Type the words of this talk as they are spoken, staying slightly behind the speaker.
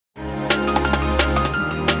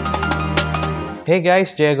Hey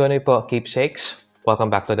guys, Agonoy po, keepsakes. Welcome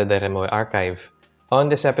back to the Deremoe archive. On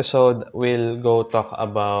this episode, we'll go talk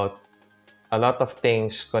about a lot of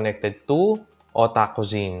things connected to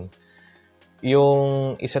Otakuzine.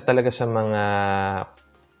 Yung isa talaga sa mga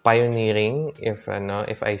pioneering, if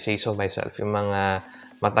I say so myself, yung mga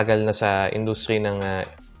matagal na sa industry ng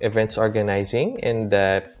events organizing and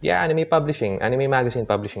anime magazine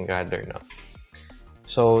publishing rather, no.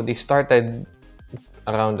 So they started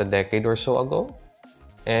around a decade or so ago.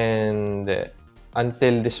 And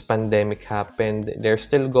until this pandemic happened, they're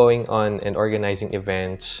still going on and organizing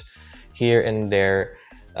events here and there.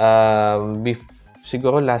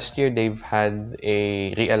 Siguro last year, they've had a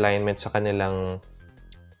realignment sa kanilang,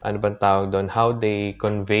 ano bang tawag doon, how they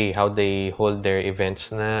convey, how they hold their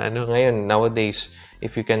events na, ngayon, nowadays,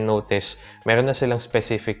 if you can notice, meron na silang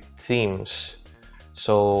specific themes.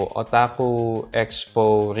 So, Otaku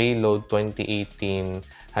Expo Reload 2018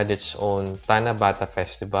 had its own Tanabata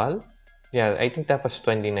Festival. Yeah, I think that was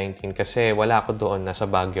 2019 kasi wala ako doon, nasa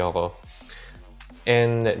Baguio ako.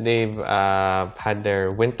 And they've had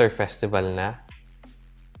their Winter Festival na.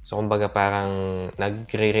 So, kumbaga parang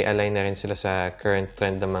nagre-realign na rin sila sa current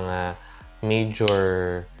trend ng mga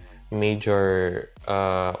major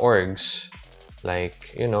orgs.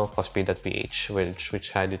 Like, Cosplay.ph, which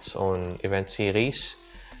had its own event series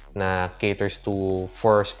na caters to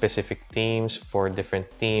four specific themes, four different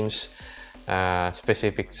themes,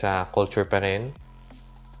 specific sa culture pa rin.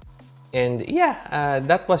 And yeah,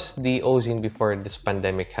 that was the Ozine before this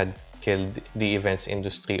pandemic had killed the events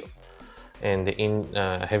industry and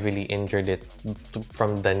heavily injured it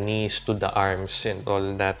from the knees to the arms and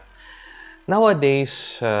all that.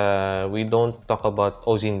 Nowadays, we don't talk about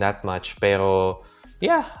Ozine that much, pero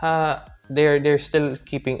yeah, they're still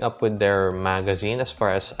keeping up with their magazine as far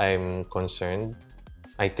as I'm concerned,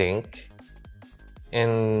 I think.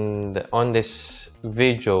 And on this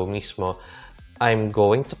video mismo, I'm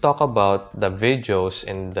going to talk about the videos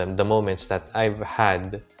and the moments that I've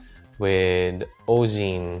had with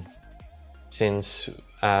Ozine since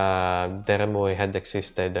Deremoe had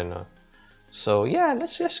existed, So yeah,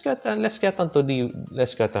 let's get onto the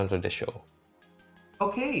show.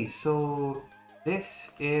 Okay, so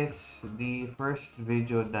this is the first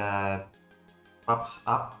video that pops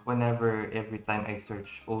up every time I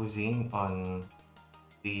search Ozine on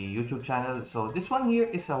the YouTube channel. So this one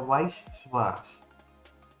here is a Vice Svars.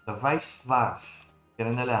 The Vice Svars.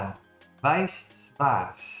 Ganun na lang. Vice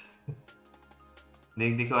Svars.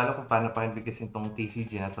 Hindi ko alam kung paano pakibigkasin tong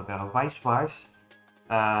TCG na to, pero Vice Svars.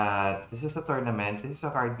 This is a tournament. This is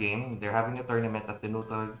a card game. They're having a tournament at the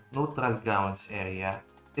neutral grounds area.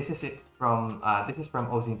 This is from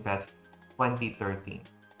Ozine Fest 2013.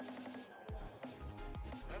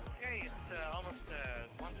 Okay, it's almost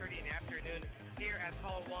 1:30 in the afternoon here at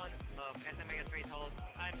Hall 1 of SMA Trade Hall.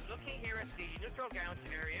 I'm looking here at the neutral grounds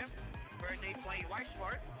area where they play White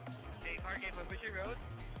Sport, a card game from Bushy Road.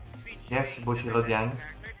 Yes, Bushy Road yan.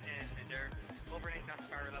 And they're over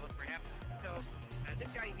 9,000 power levels perhaps. So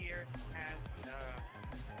this guy here has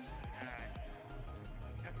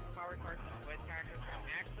power cards with characters from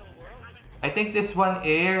Axel World. I think this one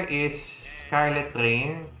here is Scarlet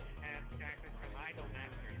Rain.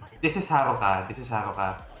 This is Haruka.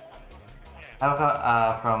 Haruka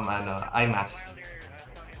from IMAS.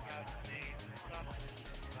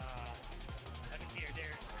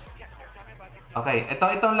 Okay,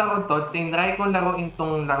 itong laro to, tinry kong laruin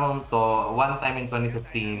tong larong to one time in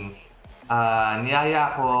 2015.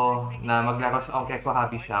 Niyaya ko na maglaro sa Onkeko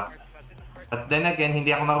Hobby Shop. But then again,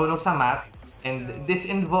 hindi ako marunong sa math. And this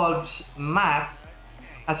involves math,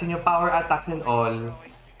 as in yung power attacks and all.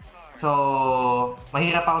 So,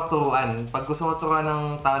 mahirap akong turuan. Pag gusto mo turuan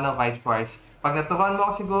ng tao ng Vice Force, pag naturuan mo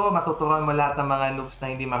ako siguro, matuturuan mo lahat ng mga noobs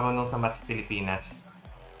na hindi marunong sa math sa Pilipinas.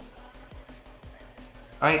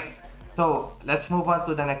 Alright, so let's move on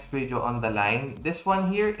to the next video on the line. This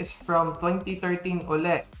one here is from 2013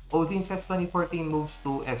 ulit. Ozine Fest 2014 moves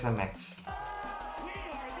to SMX.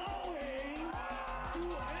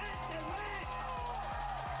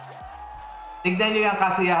 Tignan nyo yung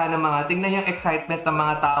kasiyahan ng tignan yung excitement ng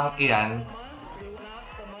mga taong iyan.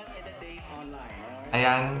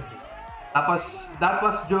 Ayan. Tapos, that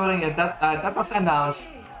was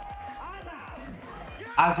announced.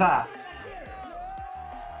 Aza.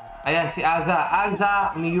 Ayan, si Aza.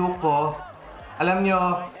 Aza Miyuko. Alam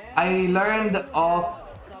nyo, I learned of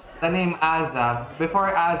the name Aza.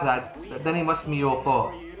 Before Aza, the name was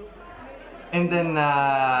Miyuko. And then,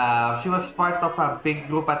 she was part of a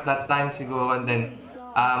big group at that time siguro. And then,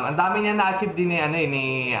 ang dami niya na-achieve din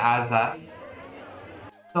ni Aza.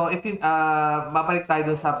 So if you babalik tayo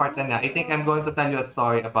dun sa part na I think I'm going to tell you a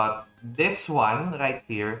story about this one right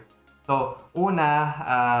here. So una,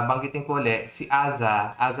 banggitin ko ulit, si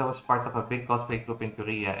Aza. Aza was part of a big cosplay group in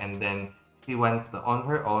Korea and then she went on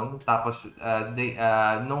her own. Tapos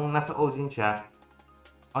nung nasa Ozine siya,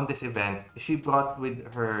 on this event, she brought with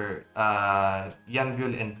her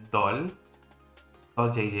Yanbyul and Doll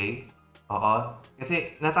JJ. Oo.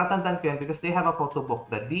 Kasi natatandaan ko yan because they have a photo book,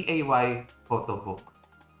 the DAY photo book.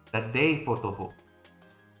 The Day photo book.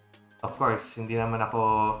 Of course, hindi naman ako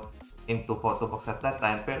into photo books at that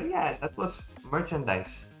time. Pero yeah, that was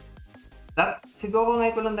merchandise. Siguro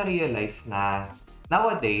ngayon ko lang na-realize na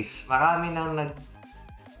nowadays, marami nang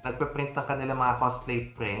nagpe-print ng kanilang mga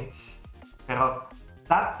cosplay prints. Pero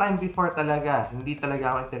that time before talaga, hindi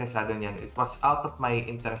talaga ako interesado niyan. It was out of my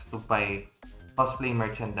interest to buy cosplay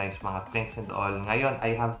merchandise, mga prints and all. Ngayon,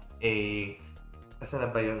 I have asa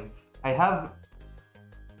na ba yun? I have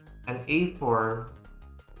an A4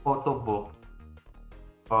 photo book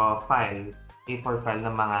file, A4 file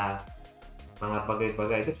ng mga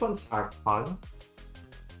bagay-bagay. This one's art fun.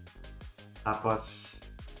 Tapos,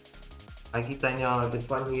 makikita nyo, this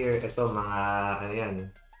one here, ito, mga, ano yan,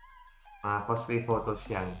 mga cosplay photos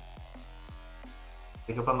yan.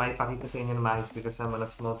 Hindi ko pa maipakita sa inyo na maayos because I'm on a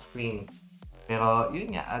small screen. Pero,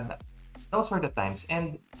 yun nga, those were the times.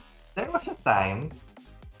 And, there was a time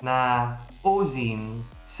na Ozine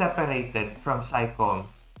separated from Psycom.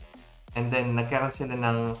 And then, nagkaroon sila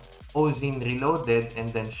ng Ozine Reloaded and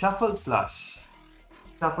then Shuffle Plus.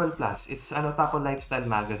 Shuffle Plus, it's an otaku lifestyle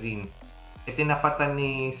magazine. Itinapatan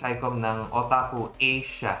ni Psycom ng Otaku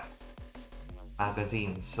Asia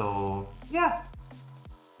magazine. So, yeah.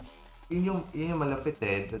 Yun yung malapit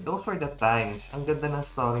eh. Those were the times. Ang ganda ng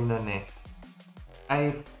story nun eh.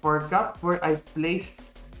 I forgot where I placed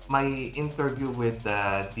my interview with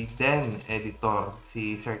the then editor,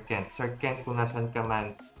 si Sir Kent. Sir Kent, kung nasan ka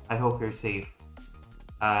man, I hope you're safe.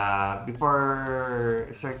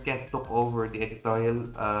 Before Sir Kent took over the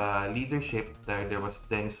editorial leadership, there was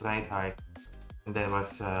Dennis Reinhardt, and then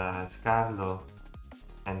was Scarlo,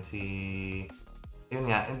 and yun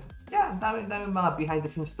nga, and yeah, dami mga behind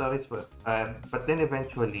the scenes stories, but then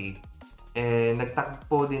eventually,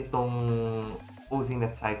 nagtakbo din tong Ozine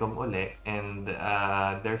at Psycom uli, and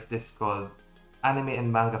there's this called Anime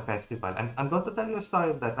and Manga Festival. I'm going to tell you a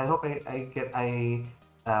story of that. I hope I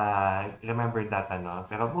remember that ano.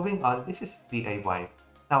 Pero moving on, this is DIY.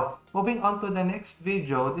 Now, moving on to the next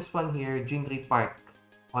video, this one here, Jinri Park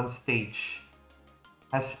on stage.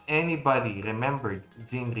 Has anybody remembered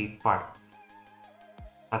Jinri Park?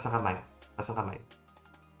 Pasok kamay. Pasok kamay.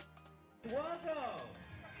 Welcome,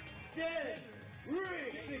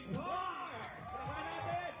 Jinri Park!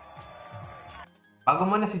 Bago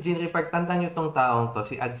muna si Jinri Park, tandaan nyo tong taong to,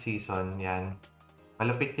 si Ad Season, yan.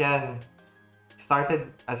 Malupit yan.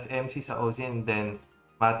 Started as MC sa Ozine, then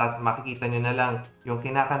makikita nyo na lang yung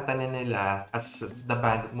kinakanta nila as the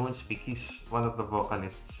band Moonspeak. He's one of the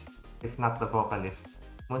vocalists, if not the vocalist.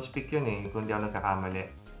 Moonspeak yun eh, kung di ako nagkakamali.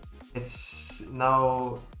 It's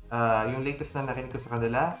now, yung latest na narinig ko sa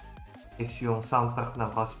kanila is yung soundtrack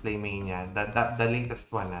ng Cosplay Mania, the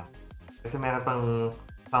latest one ah. Kasi meron pang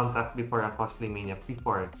soundtrack before ang Cosplay Mania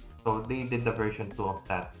before. So they did the version 2 of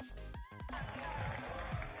that.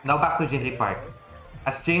 Now back to Jinri Park.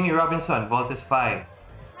 As Jamie Robinson, Voltes 5. Hi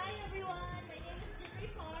everyone, my name is Jinri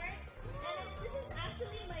Park, and this is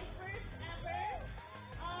actually my first ever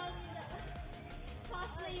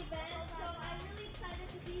cosplay event, so I'm really excited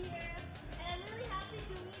to be here, and I'm really happy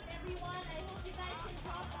to meet everyone. I hope you guys can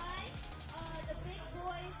drop by the Big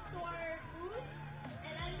Boy store booth,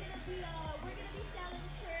 and we're gonna be selling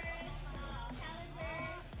shirts,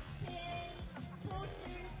 calendars, pins,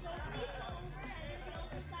 posters, so please come over. I'm gonna be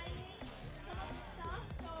also signing some of the stuff,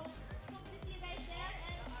 so hope to see you guys there.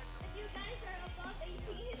 And if you guys are above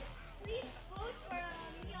 18, please vote for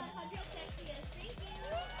me on 100 Sexiest. Thank you.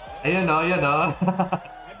 Ayun o, yun o.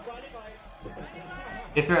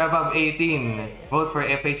 If you're above 18, vote for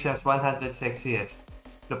FHM's 100 Sexiest.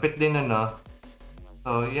 Lupit din no?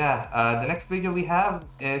 So yeah, the next video we have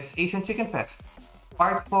is Asian Chicken Fest,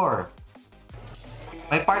 Part 4.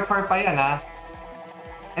 May Part 4 pa yan ha.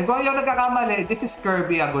 And kung yung nagkakamali, this is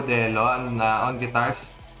Kirby Agudelo on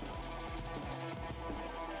guitars.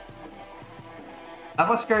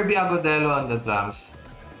 Tapos Kirby Agudelo on the drums.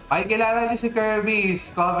 Makikilala niyo si Kirby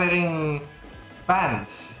is covering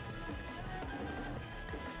bands.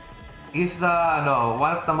 He's the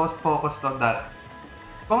one of the most focused on that.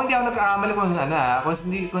 Kung hindi ako nagkakamali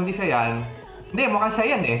kung hindi siya yan. Hindi, mukhang siya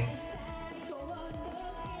yan eh.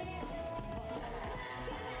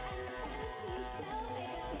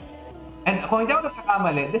 And kung hindi ako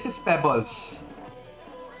nagkakamali, this is Pebbles.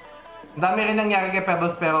 Ang dami rin nangyari kay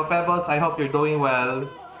Pebbles, pero Pebbles, I hope you're doing well.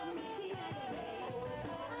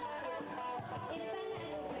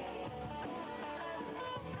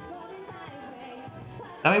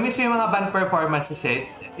 Namimiss yung mga band performances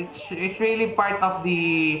eh. It's really part of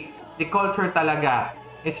the culture talaga.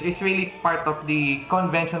 It's really part of the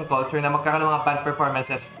convention culture na magkaroon ng mga band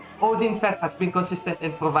performances. Ozine Fest has been consistent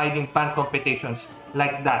in providing band competitions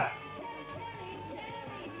like that.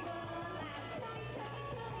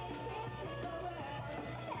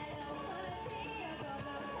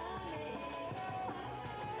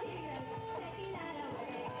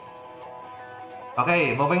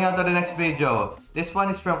 Okay, moving on to the next video. This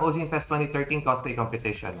one is from Ozine Fest 2013 cosplay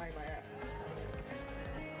competition.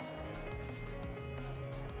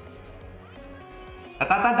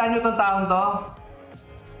 Natatandaan nyo itong taong to?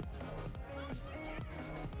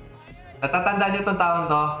 Natatandaan nyo itong taong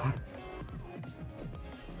to?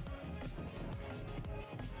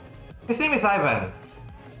 His name is Ivan,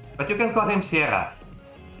 but you can call him Sierra.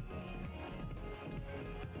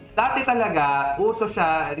 Dati talaga, uso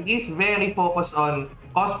siya, he's very focused on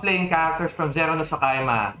cosplaying characters from Zero no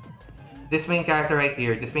Sakaima. This main character right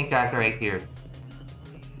here, this main character right here.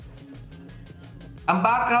 Ang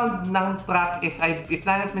background ng track is, if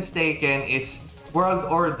I'm not mistaken, is World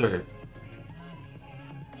Order.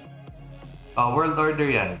 Oh, World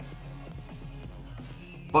Order yan.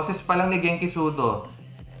 Boses pa lang ni Genki Sudo.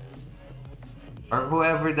 Or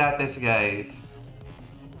whoever that is, guys.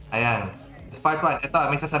 Ayan. It's part 1.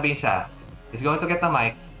 Ito, may sasabihin siya. He's going to get the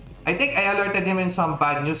mic. I think I alerted him in some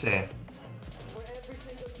bad news eh.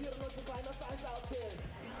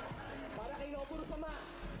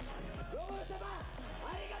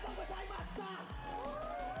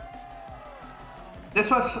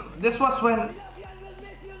 This was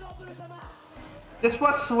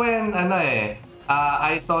when ano eh,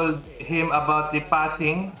 I told him about the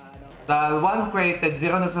passing. The one who created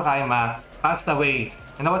Zero no Tsukaima passed away,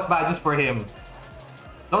 and that was bad news for him.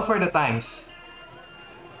 Those were the times.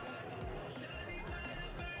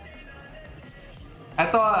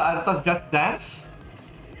 Ito Just Dance.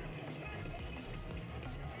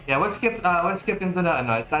 Yeah, we'll skip into the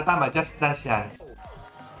ano, tama, Just Dance yan.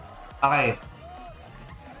 Okay.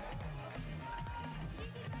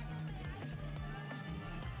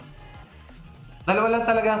 Dalawa lang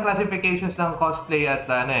talaga ang classifications ng cosplay at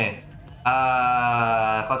ano eh.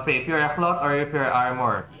 Cosplay, if you're a cloth or if you're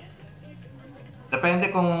armor. Depende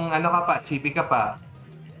kung ano ka pa, chibi ka pa.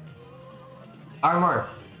 Armor.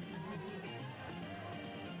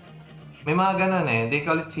 May mga ganun eh, they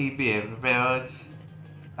call it chibi eh. Pero it's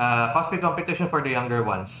cosplay competition for the younger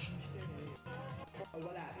ones.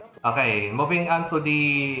 Okay, moving on to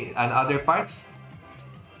the other parts.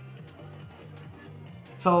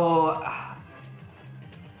 So,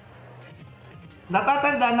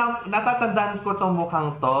 natatandaan ko tong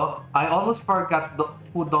mukhang to. I almost forgot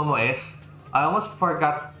who Domo is. I almost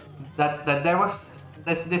forgot that there was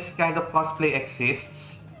this kind of cosplay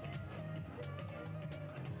exists.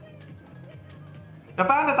 Pero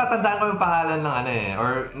parang natatandaan ko yung pangalan ng ano eh,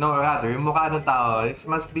 or no, rather, yung mukha ng tao. It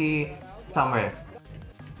must be somewhere.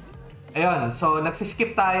 Ayun, so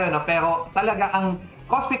nagsiskip tayo, no? Pero talaga ang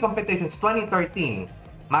cosplay competitions 2013,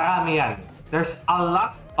 marami yan. There's a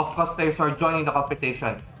lot of cosplayers who are joining the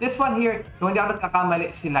competition. This one here, kung hindi ako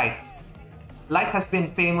nagkakamali, si Light. Light has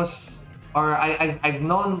been famous, or I've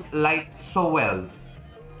known Light so well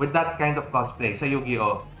with that kind of cosplay sa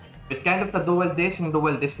Yu-Gi-Oh! With kind of the dual disc, yung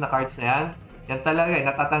dual disc na cards na yan, yan talaga eh,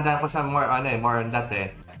 natatandaan ko siya more on that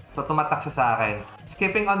eh. So tumatak siya sa akin.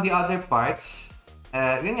 Skipping on the other parts,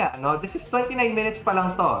 yun nga, no? This is 29 minutes pa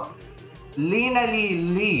lang to. Lina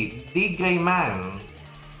Lee, D. Grayman.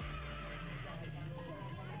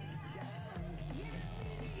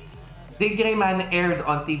 D. Grayman aired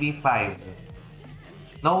on TV5.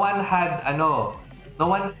 No one had,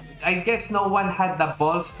 I guess no one had the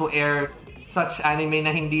balls to air such anime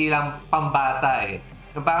na hindi lang pambata eh.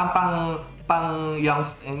 Yung parang pang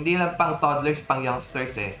youngsters, hindi lang pang toddlers, pang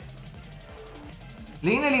youngsters eh.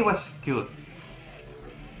 Lina Lee was cute.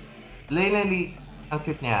 Lina Lee, ang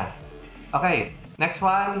cute niya. Okay, next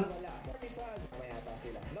one.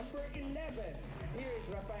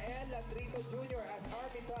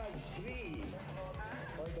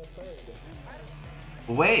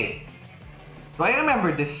 Wait, do I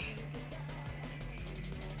remember this?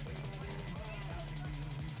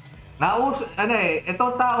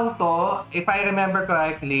 Itong taong to, if I remember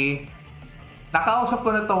correctly, nakausap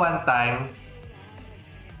ko na to one time.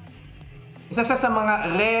 Isa siya sa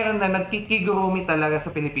mga rare na nagkikigurumi talaga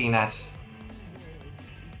sa Pilipinas.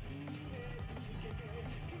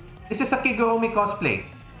 This is a Kigurumi cosplay.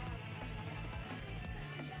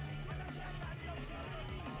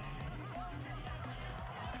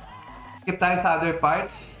 Skip tayo sa other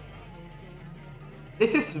parts.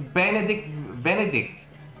 This is Benedict.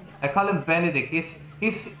 I call him Benedict. He's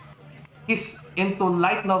into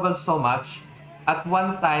light novels so much. At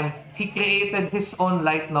one time, he created his own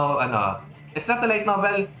light novel. It's not a light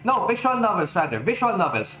novel. No, visual novels rather. Visual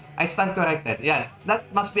novels. I stand corrected. Yeah,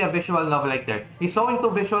 that must be a visual novel right there. He's so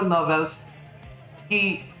into visual novels.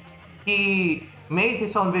 He made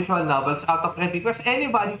his own visual novels out of it because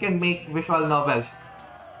anybody can make visual novels.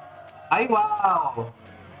 Ay, wow!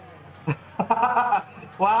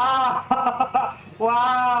 Wow!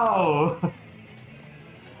 Wow!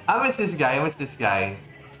 I miss this guy.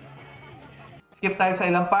 Skip tayo sa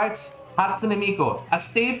ilang parts. Hatsune Miku, a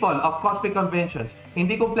staple of cosplay conventions.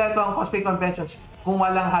 Hindi kumpleto ang cosplay conventions kung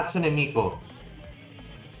walang Hatsune Miku.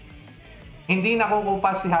 Hindi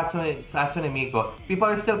nakukupas sa Hatsune Miku.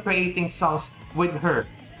 People are still creating songs with her.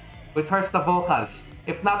 With her the vocals.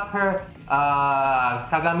 If not her,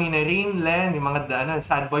 Kagami na rin, Len, yung mga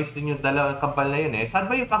sad boys din yung dalawang kambal na yun eh.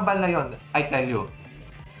 Sad boy yung kambal na yun, I tell you.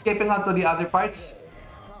 Skipping on to the other parts.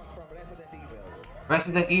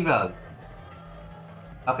 Resident Evil.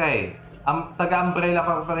 Okay. Taga-Umbrella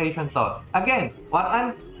Corporation to. Again, what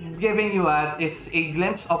I'm giving you is a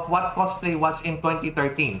glimpse of what cosplay was in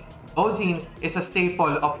 2013. Ozine is a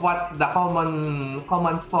staple of what the common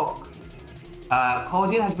folk.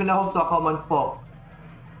 Ozine has been a home to a common folk.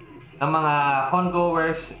 Ng mga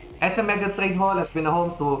con-goers. SM Mega Trade Hall has been a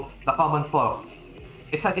home to the common folk.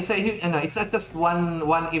 It's not just one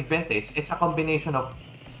event. It's a combination of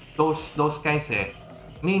those kinds eh.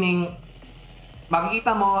 Meaning,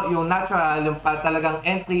 makikita mo yung natural, yung talagang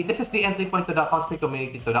entry. This is the entry point to the cosplay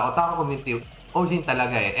community, to the otaku community. Ozine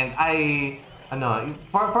talaga eh. And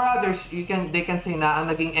for others, they can say na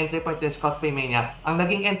ang naging entry point to this cosplay mania, ang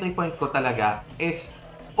naging entry point ko talaga is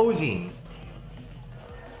Ozine.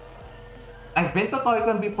 I've been to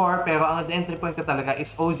Toycon before, pero ang entry point ko talaga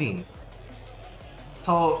is Ozine.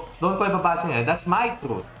 So, doon ko ibabasa niya. That's my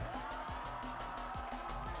truth.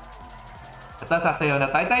 Ito, sasayaw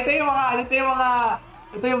na tayo. Ito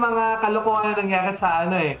yung mga kalokohan na nangyari sa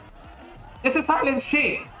This is Harlem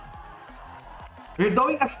Shake. We're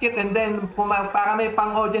doing a skit and then para may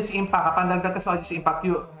pang audience impact, kapag dagdag ka sa audience impact,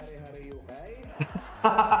 you...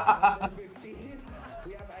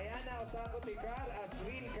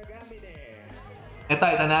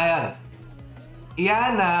 ito na yan.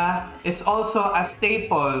 Iana is also a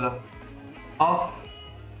staple of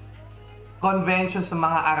conventions sa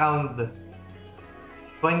mga around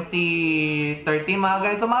 2013, mga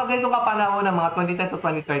ganitong kapanahon ng mga 2010 to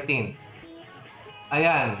 2013.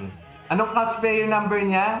 Ayan. Anong cosplayer number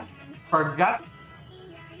niya? Forgot?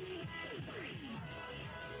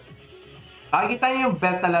 Makikita niyo yung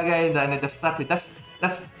belt talaga yun, the strap. That's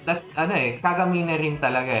Kagami na rin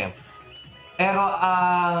talaga eh. Pero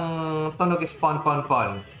ang tunog is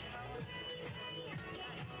pon-pon-pon.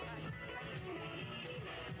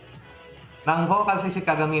 Nang vocals si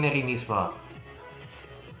Kagami na rin mismo.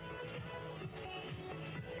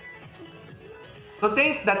 To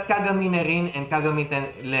think that Kagami na rin and Kagami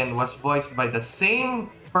Len was voiced by the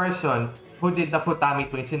same person who did the Futami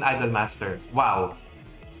twins in Idolmaster. Wow!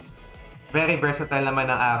 Very versatile naman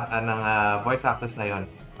ng voice actors na yon.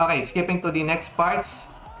 Okay, skipping to the next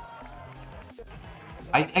parts.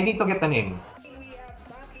 I need to get the name.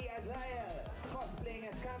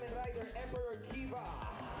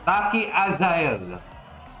 Taki Azael.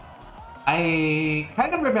 I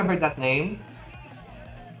kind of remember that name.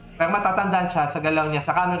 Pero matatandaan siya sa galaw niya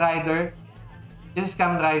sa Kamen Rider. This is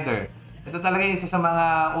Kamen Rider. Ito talaga yung isa sa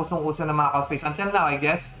mga usong-uso ng mga cosplays. Until now, I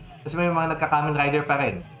guess. Kasi may mga nagka-Kamen Rider pa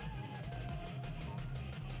rin.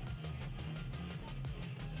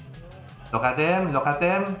 Look at him. Look at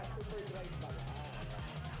him.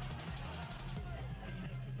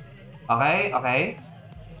 Okay, okay.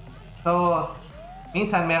 So,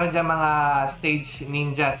 minsan meron dyan mga stage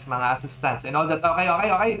ninjas, mga assistants, and all that.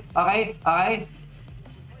 Okay.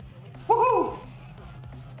 Woohoo!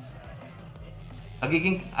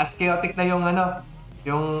 Nagiging as chaotic na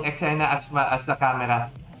yung eksena as the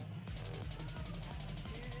camera.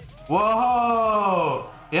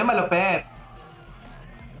 Whoa! Yan malupit.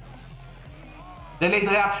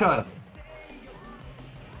 Delayed reaction.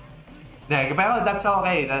 Pero that's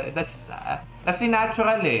okay. That's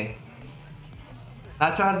natural eh.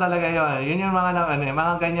 Natural talaga yun. Yun yung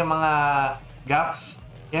mga ganyan mga gaps.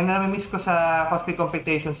 Yan na nami-miss ko sa cosplay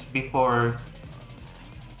competitions before.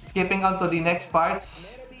 Skipping on to the next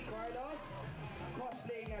parts.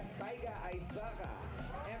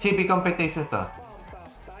 Chibi competition to.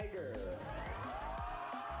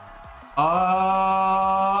 Oh!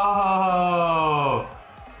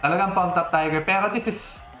 Talagang pumped up tiger. Pero this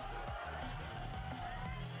is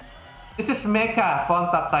Mecha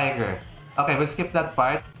pumped up tiger. Okay, we'll skip that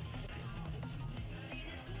part.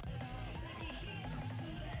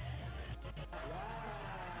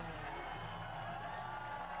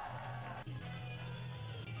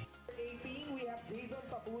 We have Jason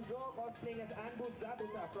Papuzo cosplaying as Anbu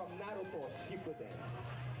Zabuza from Naruto Shippuden.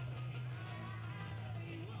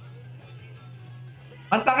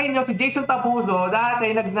 Mantakin nyo, si Jason Tapuzo,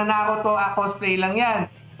 dati nagnanaruto cosplay lang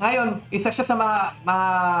yan. Ngayon, isa siya sa mga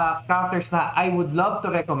characters na I would love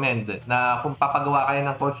to recommend na kung papagawa kayo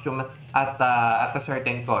ng costume at a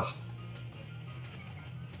certain cost.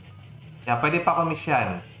 Yeah, pwede pa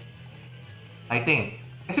komisyan. I think.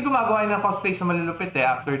 Kasi gumagawa ng cosplays na malulupit eh.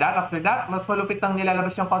 After that, mas malupit ang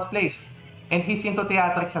nilalabas yung cosplays. And he's into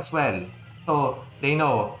theatrics as well. So, they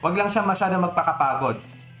know. Wag lang siya masyadong magpakapagod.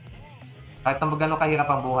 Kahit na gano'ng kahirap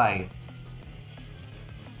ang buhay.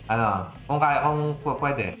 Ano, kung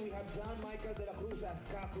pwede.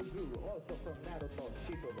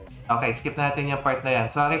 Okay, skip natin yung part na yan.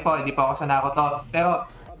 Sorry po, hindi pa ako sa Naruto. Pero,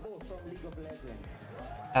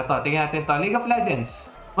 eto, tingnan natin to. League of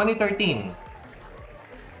Legends, 2013.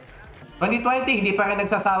 2020, hindi pa rin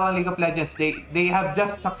nagsasawa ang League of Legends. They have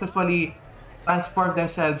just successfully transformed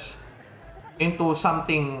themselves into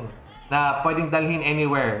something na pwedeng dalhin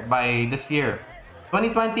anywhere by this year.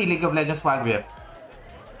 2020 League of Legends Wild Rift.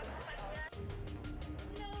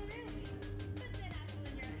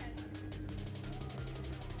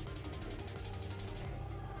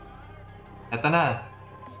 Ito na.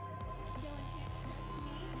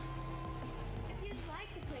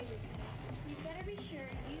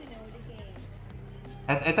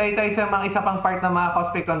 At ito isa pang part ng mga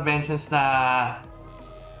cosplay conventions na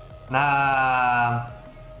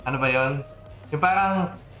ano ba yon? Yung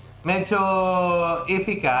parang medyo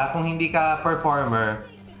iffy ka kung hindi ka performer.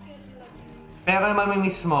 Pero naman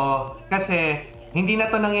mismo, kasi hindi na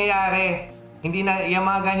to nangyayari. Hindi na, yung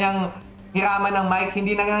mga ganyang hiraman ng mic,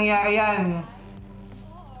 hindi na nangyayari yan.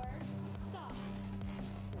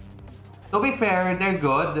 To be fair, they're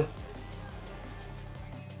good.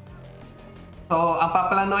 So, ang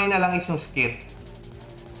paplanuhin na lang is yung skit.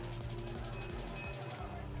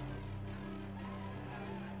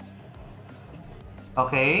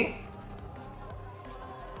 Okay.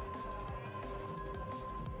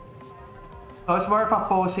 So, it's more of a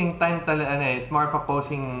posing time talaga, it's more of a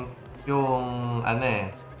posing yung,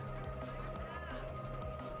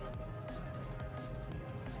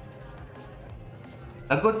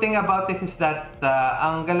 The good thing about this is that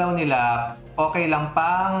ang galaw nila, okay lang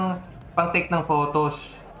pang take ng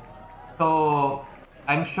photos. So,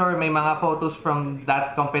 I'm sure may mga photos from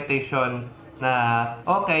that competition na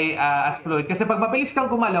okay, as fluid. Kasi pag mabilis kang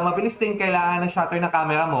gumalaw, mabilis din kailangan ng shutter ng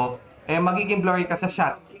camera mo, eh magiging blurry ka sa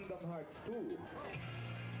shot.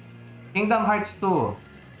 Kingdom Hearts 2.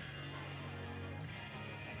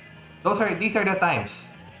 These are the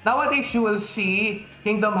times. Nowadays, you will see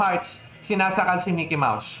Kingdom Hearts sinasakal si Mickey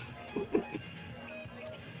Mouse.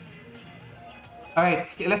 Alright,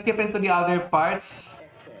 let's skip into the other parts.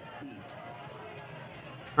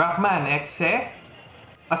 Rockman, Exe.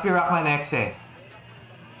 Must be Rockman, Exe.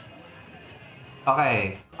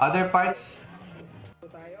 Okay, other parts.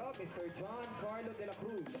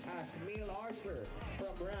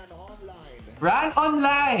 Run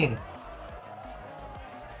Online!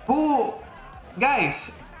 Who,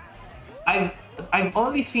 guys, I've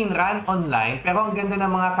only seen Run Online, pero ang ganda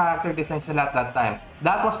ng mga character designs sa lahat that time.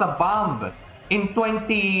 That was the bomb in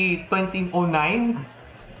 2009.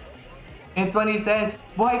 In 2010s,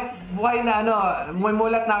 buhay na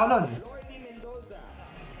mulat na ako nun.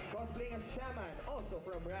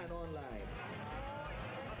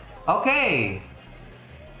 Okay.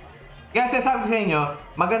 Yes, sabi ko sa inyo,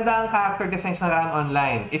 maganda ang character designs na Run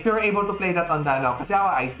Online. If you were able to play that on the kasi ako,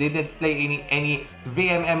 I didn't play any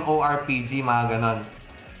VMMORPG, mga ganon.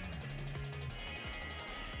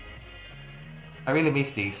 I really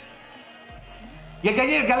miss these. Yeah,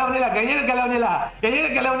 ganyan ang galaw nila, ganyan ang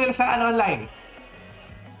galaw nila sa Run Online.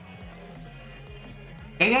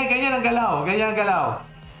 Ganyan ang galaw.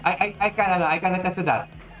 I can attest to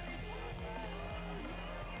that.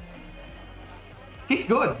 She's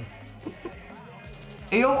good.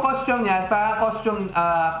 Yung costume niya, parang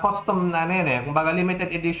custom na kumbaga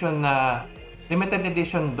limited edition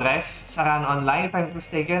dress sa Run Online, if I'm not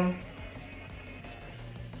mistaken.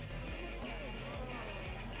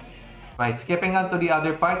 Right, skipping on to the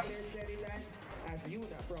other parts.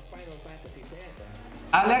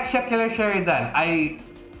 Alexia Killer Sheridan,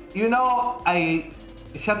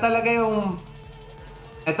 siya talaga yung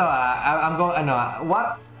Ito I'm going,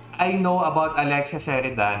 what I know about Alexia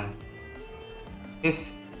Sheridan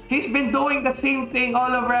is she's been doing the same thing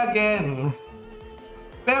all over again.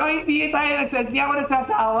 Pero hindi ako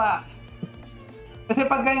nagsasawa. Kasi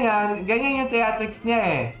pag ganyan yung theatrics niya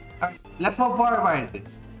eh. Let's move forward.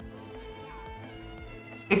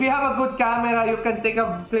 If you have a good camera, you can take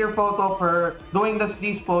a clear photo of her doing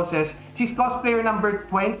these poses. She's cosplayer number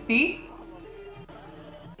 20.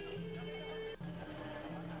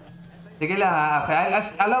 Sige lang okay.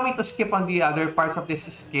 Allow me to skip on the other parts of this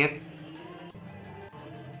skit.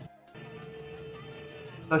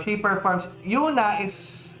 So she performs. Yuna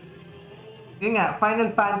is, yun nga,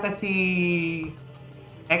 Final Fantasy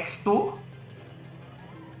X2.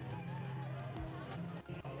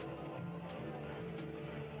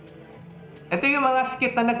 Ito yung mga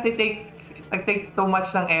skit na nagtitake too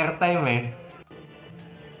much ng airtime eh.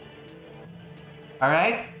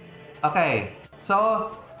 Alright? Okay.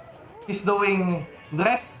 So, she's doing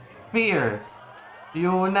Dress Fear.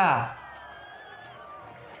 Yuna.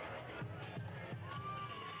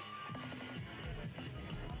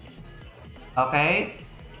 Okay?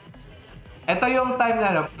 Ito yung time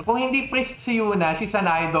na, kung hindi priest si Yuna, she's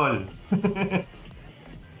an idol.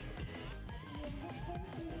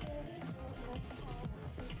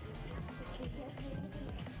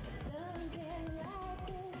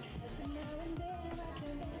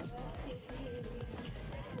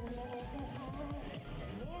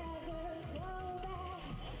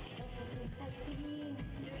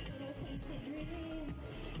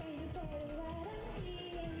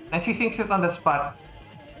 And she sings it on the spot.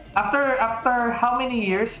 After how many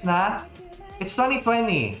years na? It's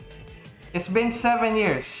 2020. It's been 7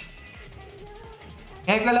 years.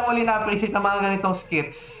 Ngayon ko lang uli na-appreciate ng mga ganitong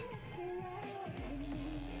skits.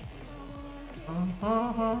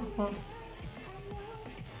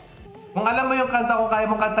 Kung alam mo yung kanta, kung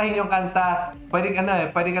kaya mong kantahin yung kanta, pwede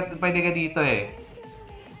ka dito eh.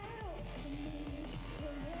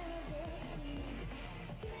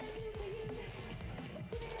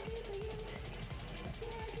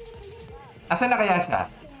 Asan na kaya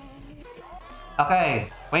siya? Okay.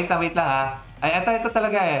 Wait lang ha. Ay, ito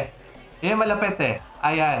talaga eh. Yan malapit eh.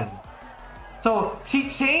 Ayan. So,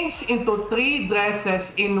 she changed into 3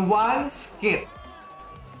 dresses in one skit.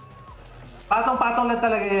 Patong-patong lang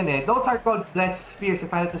talaga yun eh. Those are called dress spears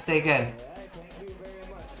if I'm not mistaken.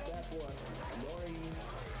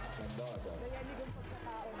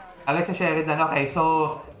 Alexia Sheridan. Okay,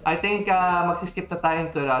 so I think magsiskip na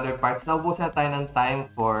tayo to the other parts. Naubusan na tayo ng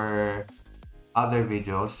time for other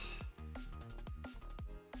videos.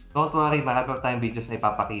 Don't worry, marami pa tayong videos na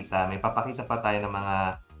ipapakita. May papakita pa tayo ng mga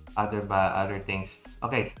other things.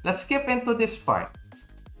 Okay, let's skip into this part.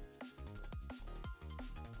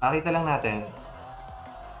 Pakita lang natin.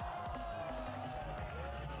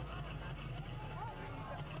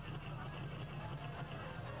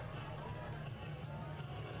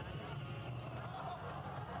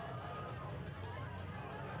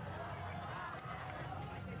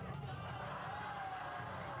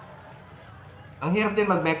 Ang hirap din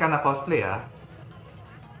mag-mecha na cosplay ah.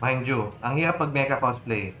 Mind you, ang hirap mag-mecha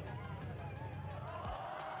cosplay.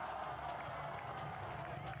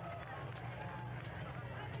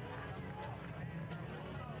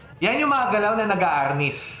 Yan yung mga galaw na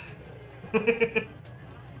nag-a-arnis.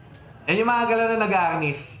 Yan yung mga galaw na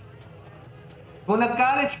nag-a-arnis. Kung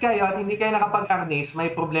nag-college kayo at hindi kayo nakapag-arnis, may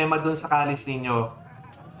problema dun sa college ninyo.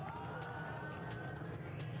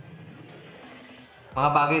 Mga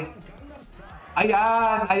bagay.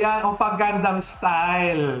 Ayan, Opa Gundam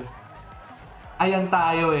style. Ayan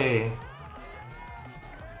tayo eh.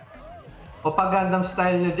 Opa Gundam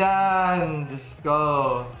style nyo dyan. Diyos ko.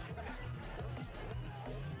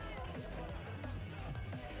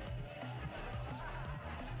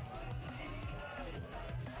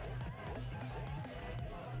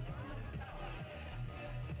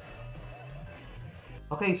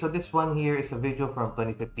 Okay, so this one here is a video from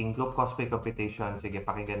 2015 group cosplay competition. Sige,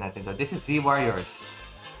 pakinggan natin to. This is Z Warriors.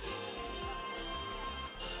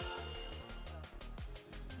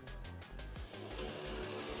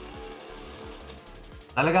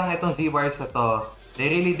 Talagang itong Z Warriors na to,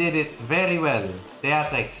 they really did it very well.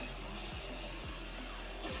 Theatrics.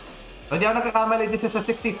 So, hindi ako nagkakamali, this is a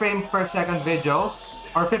 60 frame per second video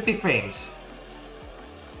or 50 frames.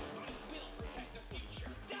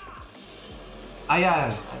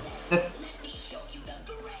 Ayan.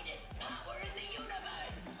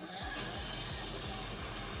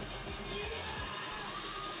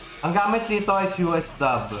 Ang gamit nito is US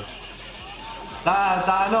dub. The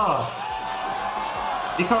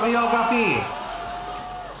choreography.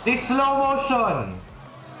 The slow motion.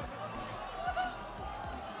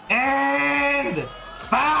 And...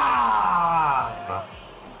 BAM!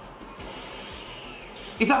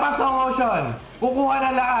 Isa pa slow motion. Kukuha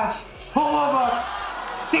ng lakas. Humubot.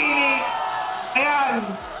 Stealing. Ayan.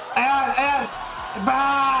 Ayan. Ayan.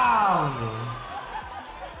 BAM!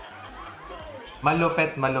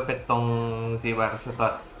 Malupit tong si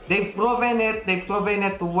Warsutot. They've proven it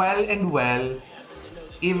well and well.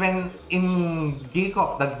 Even in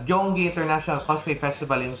GCOF, the Gyeonggi International Cosplay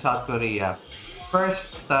Festival in South Korea.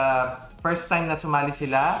 First time na sumali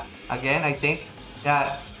sila. Again, I think.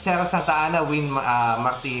 Sarah Santa Ana, Win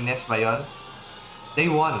Martinez ba yun? They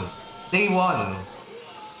won.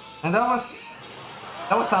 And that was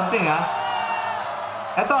something, ha?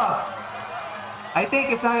 Eto. I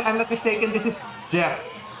think, if I'm not mistaken, this is Jeff.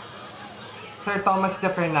 Sir Thomas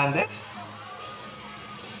Jeff Hernandez.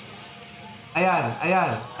 Ayan.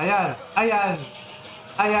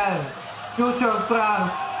 Future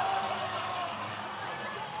Trunks.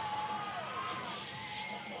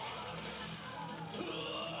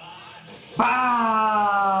 Bam!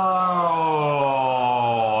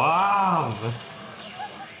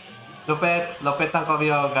 Lupit ang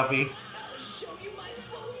choreography.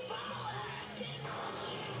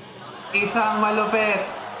 Isang malupit.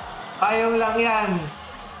 Payong lang yan.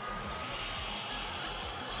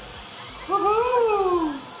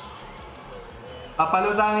 Woohoo!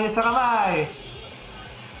 Papalutan niya sa kamay.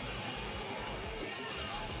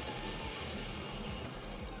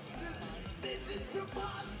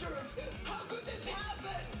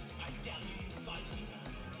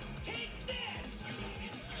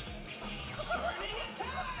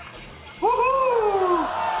 Woohoo!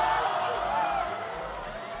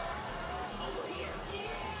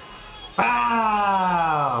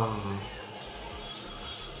 Bam!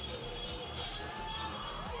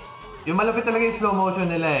 Yung malapit talaga yung slow motion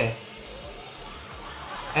nila eh.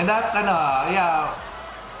 And that, yeah.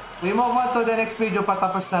 We move on to the next video.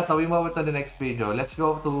 Patapos na to. We move on to the next video. Let's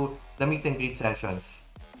go to the meet and greet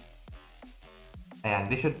sessions.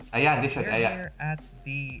 Ayan, they should. We're here at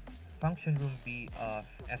the function room B of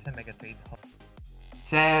SM Mega Trade Hall.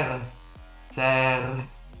 Sir.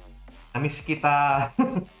 Namiss kita.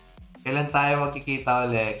 Kailan tayo magkikita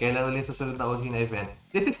ulit? Kailan ulit susunod na Ozine event?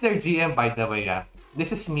 This is their GM, by the way,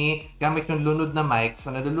 This is me, gamit yung lunod na mic.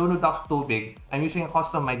 So, nalulunod ako sa tubig. I'm using a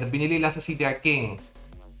custom mic na binili lang sa CDR King.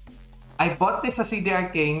 I bought this sa CDR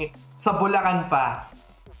King sa Bulacan pa.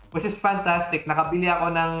 Which is fantastic. Nakabili ako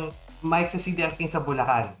ng mic sa CDR King sa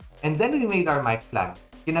Bulacan. And then we made our mic flag.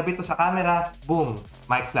 Kinabit to sa camera, boom,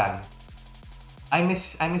 mic flag. I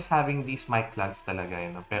miss having these mic flags talaga,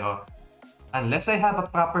 Pero, unless I have a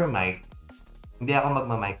proper mic, hindi ako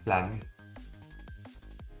magma-mic flag.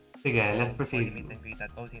 Sige, let's proceed. Meet and greet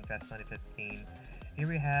at Ozine Fest 2015. Here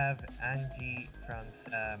we have Angie from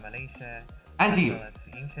Malaysia. Angie! As well as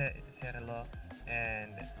Yingxie Serelo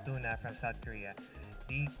and Tuna from South Korea.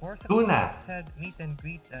 The course of Tuna! said meet and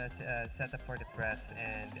greet set up for the press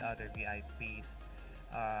and other VIPs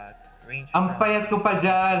range Ang payat ko pa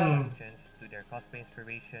dyan! to their cosplay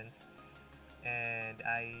inspirations. And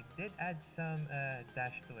I did add some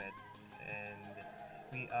dash to it. And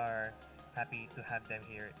we are happy to have them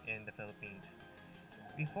here in the Philippines.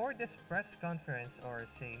 Before this press conference, or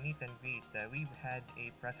say meet and greet, we've had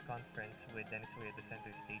a press conference with Dennis Way at the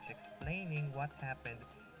center stage explaining what happened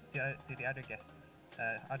to the other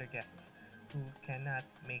guests who cannot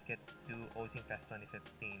make it to Ozine Fest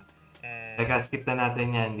 2015. And Skip na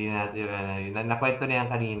natin yan. Hindi natin nakwento na yan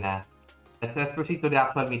kanina. Let's proceed to the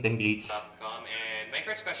actual meet and greets. And my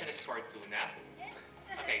first question is for Tuna.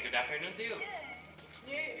 Okay, good afternoon to you.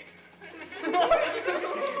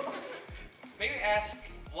 May we ask,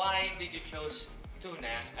 why did you choose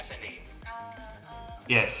Tuna as a name?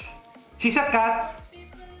 Yes. She's a cat.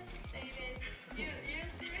 People stated you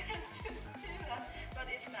similar to tuna, but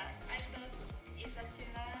it's not. I thought it's a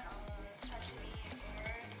tuna sashimi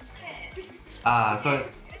or cat. So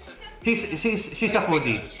she's a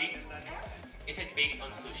foodie. Sushi? Is it based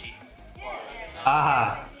on sushi?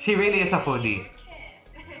 She really is a foodie.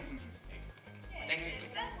 Thank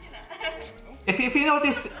you. If you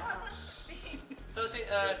notice. So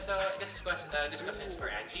this question is for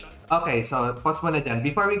Angie. Okay, so pause mo na dyan.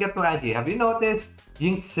 Before we get to Angie, have you noticed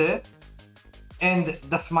Yingxie and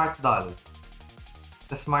the Smart Doll?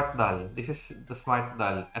 The Smart Doll. This is the Smart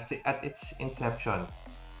Doll at its inception.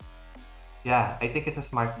 Yeah, I think it's a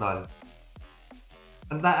Smart Doll.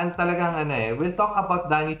 Ang talagang we'll talk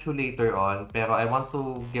about Danny Chu later on, pero I want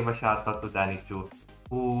to give a shout out to Danny Chu,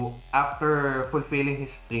 who after fulfilling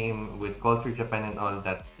his dream with Culture Japan and all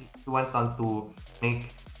that, he went on to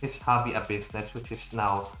make his hobby a business, which is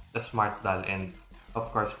now the Smart Doll, and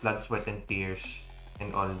of course blood, sweat and tears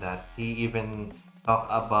and all that. He even talked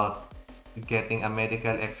about getting a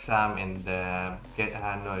medical exam and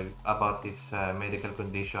about his medical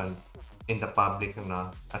condition in the public,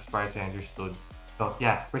 as far as I understood. So,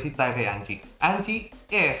 yeah, proceed tayo kay Angie. Angie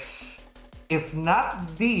is, if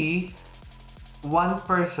not the one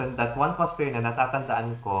cosplayer na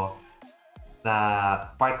natatandaan ko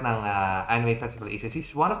na part ng Anime Festival Asia.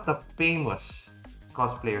 He's one of the famous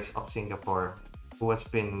cosplayers of Singapore who has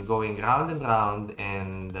been going round and round,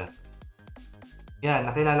 and yeah,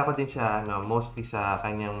 nakilala ko din siya mostly sa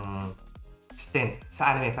kanyang stint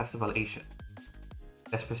sa Anime Festival Asia.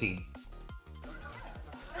 Let's proceed.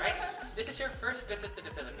 Right? This is your first visit to the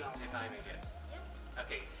Philippines, if I may guess.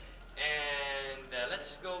 Okay. And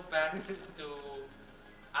let's go back to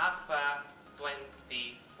AFA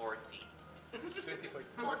 2014.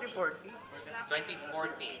 2014.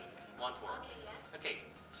 2014. 1-4. Okay.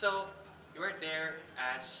 So, you were there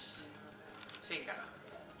as Seika.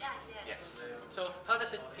 Yes. So, how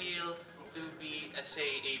does it feel to be,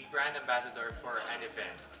 say, a brand ambassador for an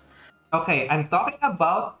event? Okay, I'm talking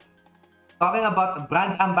about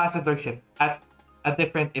brand ambassadorship at a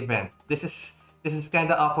different event. This is kind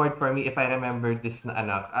of awkward for me if I remember this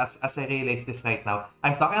as I realize this right now.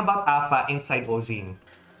 I'm talking about AFA inside Ozine.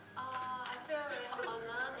 I feel very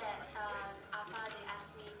honored that AFA they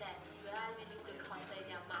asked me that will I willing to cosplay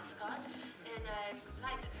their mascot, and I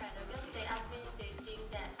like the character because they asked me they think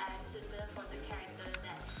that I suited for the character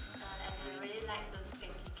that and I really like the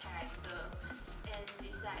skanky character, and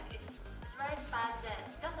it's like it's very fun that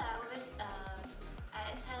because I always I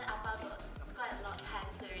attend AFA for quite a lot of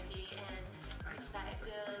times already, and it's like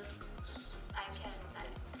I can like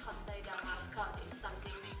cosplay their mascot is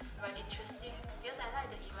something very interesting because I like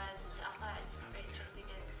the event. AFA is very interesting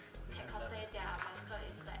and can cosplay their mascot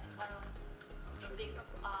is like one of the big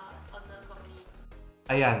honor for me.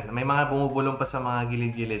 Ayan, may mga bumubulong pa sa mga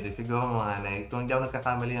gilid-gilid. Siguro mga kung hindi ako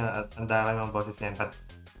nagkakamali, ang dami mga boses na yan. But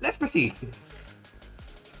let's proceed.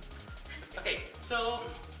 Okay, so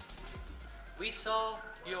we saw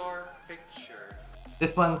your picture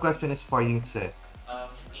This one question is for Yingse. of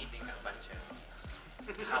eating a panchet.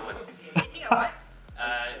 How was it? Eating a what?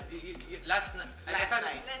 Last night.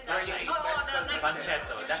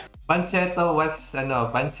 Panchetto. That's Panchetto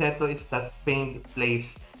is that famed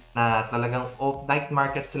place na talagang night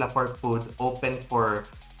market sila for food, open for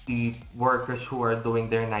the workers who are doing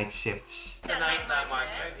their night shifts. the night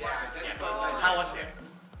market. Yes. How was it?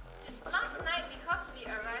 Last night, because we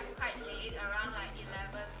arrived quite late, around like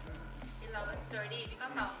 11:30,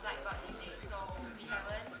 because our flight got delayed, so we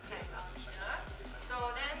haven't had our dinner.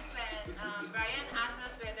 So then when Brian asked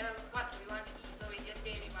us what we want to eat, so we just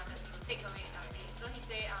say we wanted to take away something. So he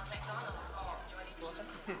said McDonald's or Jollibee.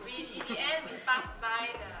 In the end, we passed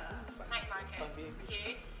by the night market.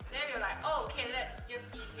 Okay, then we were like, oh, okay, let's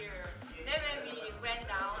just eat here. Then when we went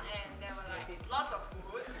down and there were like lots of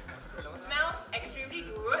food, smells extremely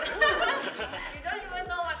good. You don't even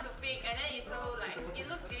know what to pick, and then it's so like it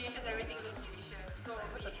looks delicious. Everything looks delicious. So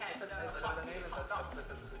we had the hot dog with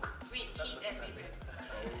cheese and bacon.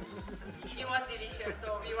 It was delicious.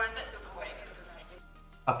 So we wanted to go back tonight.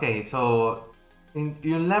 Okay, so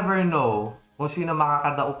you'll never know kung sino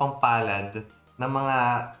makakadaupang palad ng mga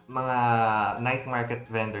night market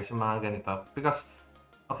vendors, yung mga ganito. Because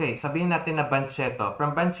okay, sabihin natin na Banchetto.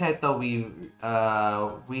 From Banchetto,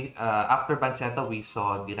 after Banchetto, we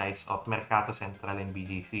saw the rise of Mercato Central and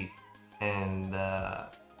BGC. And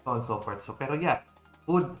so on and so forth. So, pero yeah,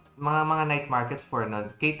 food, mga night markets for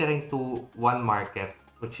catering to one market,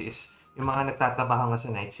 which is yung mga nagtatrabaho nga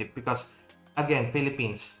sa night shift. Because, again,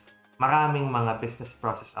 Philippines, maraming mga business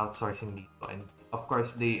process outsourcing dito. And of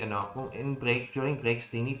course, during breaks,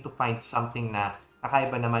 they need to find something na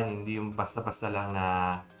kakaiba naman, hindi yung basta-basta lang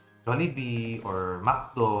na Jollibee or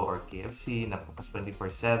McDo or KFC na focus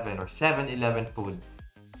 24/7 or 7-Eleven food.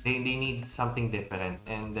 They need something different,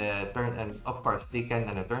 and of course they can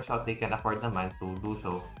turns out they can afford naman to do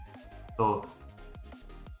so. So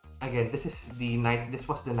again, this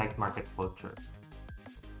was the night market culture.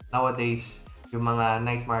 Nowadays, yung mga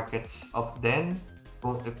night markets of then,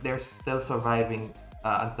 if they're still surviving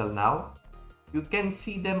until now, you can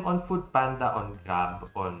see them on Foodpanda, on Grab,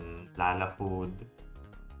 on Lala Food,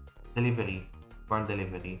 born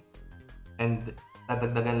delivery. And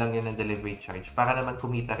dadagdagan lang yun ng delivery charge para naman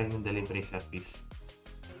kumita rin yung delivery service.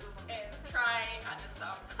 And try other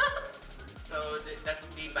stuff. So that's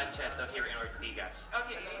the Banchetto here in Ortigas.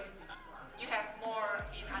 Okay, you have more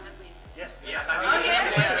in other places. Yes.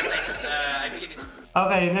 I believe it's.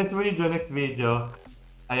 Okay, next video.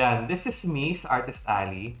 Ayan, this is me, Artist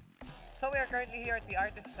Ali. So we are currently here at the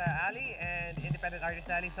Artist Alley and Independent Artist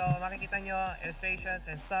Alley. So makikita nyo illustrations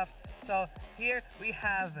and stuff. So here we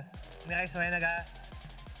have Mirai Suenaga,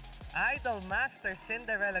 Idol Master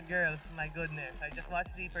Cinderella Girls. My goodness, I just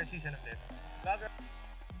watched the first season of this.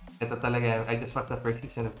 Ito talaga, I just watched the first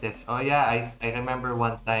season of this. Oh yeah, I remember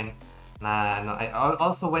one time na ano, I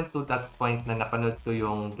also went to that point na napanood ko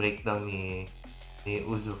yung breakdown ni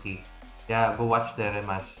Uzuki. Yeah, go watch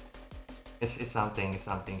Deremas. It's something.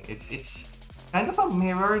 It's kind of a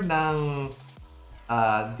mirror ng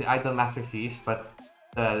the Idol Master series, but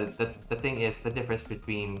the thing is the difference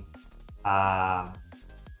between how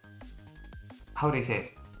do I say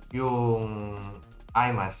it? Yung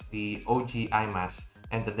IMAS, the OG IMAS,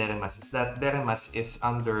 and the Deremas is that Deremas is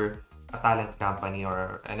under a talent company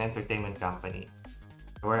or an entertainment company,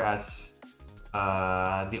 whereas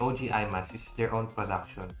the OG IMAS is their own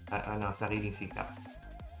production, sariling sikap.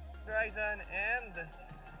 Horizon and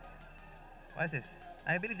what is this?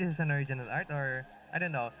 I believe this is an original art, or I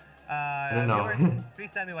don't know. I don't know. Viewers, please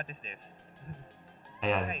tell me what is this.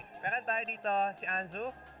 Ayan. Okay, meron tayo dito si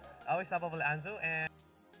Anzu, always lovable Anzu, and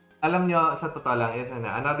Alam nyo, sa totoo lang, ito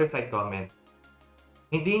na, another side comment.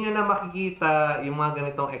 Hindi nyo na makikita yung mga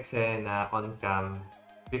ganitong eksena on cam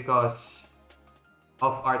because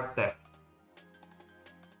of art theft.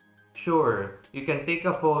 Sure, you can take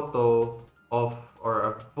a photo of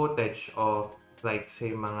or a footage of like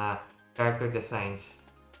say mga character designs,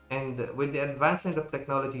 and with the advancement of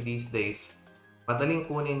technology these days, madaling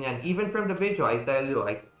kunin yan. Even from the video, I tell you,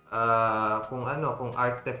 kung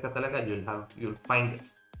art theft ka talaga, you'll find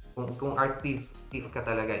kung art thief ka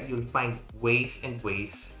talaga, you'll find ways and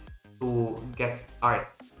ways to get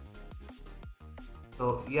art.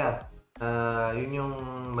 So yeah, yun yung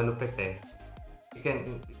malupit eh. You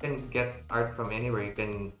can get art from anywhere. You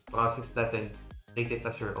can process that and take it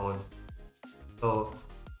as your own. So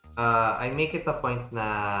I make it a point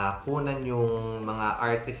na kunan yung mga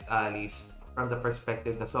artist alleys from the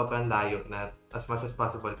perspective na sobrang layo na as much as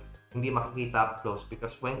possible hindi makikita up close,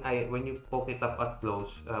 because when you poke it up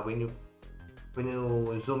close, when you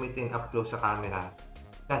zoom it in up close sa camera,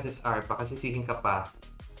 chances are baka sisihin ka pa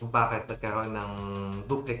kung bakit nagkaroon ng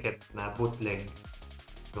duplicate na bootleg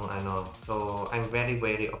yung ano. So I'm very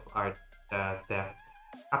wary of art theft.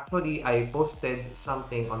 Actually, I posted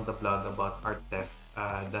something on the blog about art theft.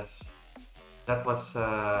 That was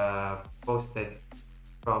posted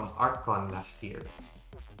from ArtCon last year.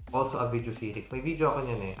 Also a video series. May video ako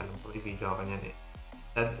niyan eh. Alam ko, may video ako niyan eh.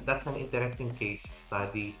 That's an interesting case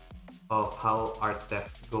study of how art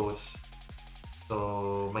theft goes.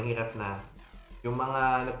 So, mahirap na. Yung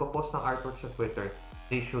mga nagpo-post ng artwork sa Twitter,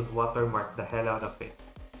 they should watermark the hell out of it.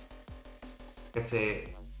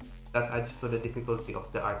 Kasi that adds to the difficulty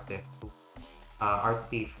of the art theft,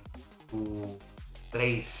 art thief to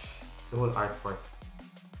trace the whole artwork.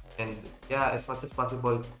 And yeah, as much as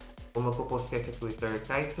possible, kung magpo-post kayo sa Twitter,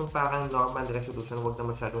 kahit yung parang normal resolution, huwag na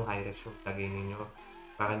masyadong high res yung lagay ninyo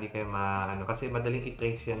para hindi kayo kasi madaling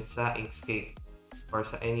i-trace yan sa Inkscape or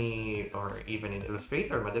sa or even in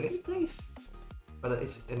Illustrator, madaling i-trace. But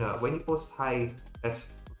it's, when you post high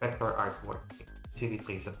res vector artwork, it's easily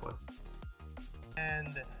traceable.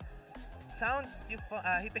 And sound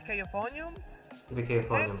Hipikayophonium,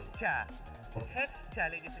 Hescha,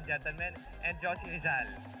 ladies and gentlemen, and Joshi Rizal.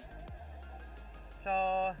 So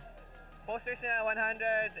posters na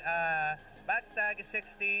 100, back tag is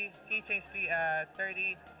 60, keychains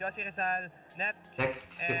 30, Joshi Rizal, net.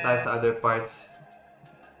 Next, skip tayo sa other parts.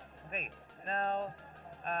 Okay, now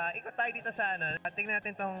ikot tayo dito sa tingnan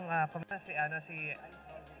natin tong si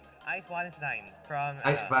Ice Wallenstein from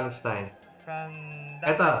from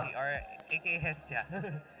Dynasty, or aka Hescha.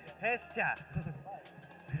 Hescha.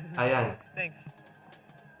 Ayan. Thanks.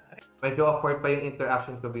 Medyo awkward pa yung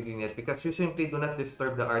interaction ko between it because you simply do not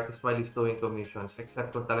disturb the artist while he's doing commissions,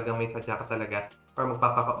 except kung talagang may sadya ka talaga or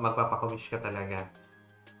magpapakomish ka talaga.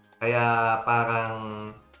 Kaya parang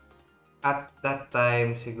at that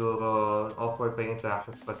time siguro awkward pa yung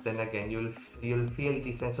interactions, but then again you'll feel the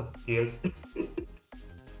sense of guilt.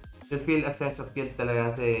 You'll feel a sense of guilt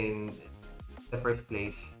talaga kasi in the first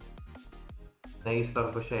place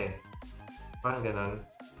nai-istorbo siya eh. Parang ganon.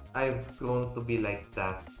 I've grown to be like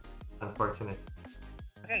that. Unfortunate.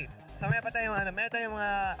 Okay, so meron tayong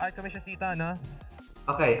mga art commissions dito, no?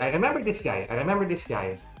 Okay, I remember this guy.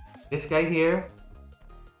 This guy here.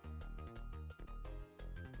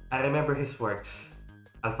 I remember his works.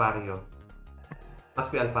 Alfario. Must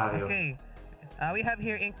be Alfario. Okay. We have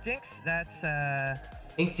here Ink Jinx. That's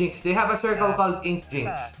Ink Jinx. They have a circle called Ink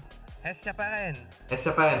Jinx. Hescha pa rin.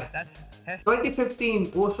 Hescha pa rin. That's Hescha.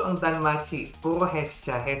 2015, uso ang Danmachi. Puro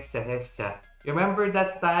Hescha. You remember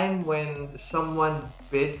that time when someone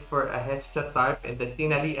bid for a Hestia tarp and then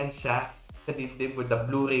tinalian siya sa dibdib with the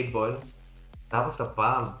blue ribbon? That was a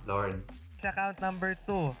bomb, Lord. Account number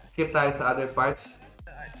 2. Skip tayo sa other parts.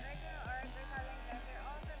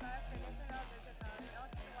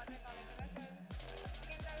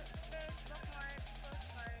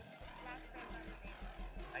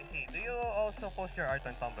 I see. Do you also post your art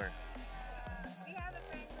on Tumblr? We have a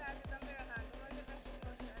friend who has a Tumblr account. We're the best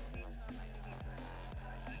poster on Facebook.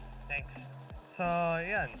 Thanks. So,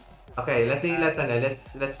 yan. Okay,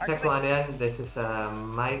 let's check kung ano yan. This is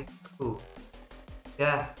Mike 2.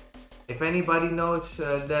 Yeah. If anybody knows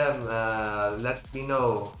them, let me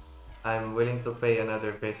know. I'm willing to pay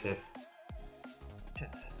another visit.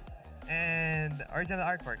 And original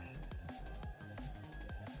artworks.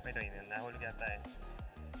 Wait, nahulog yata eh.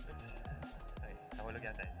 Oops. Okay, nahulog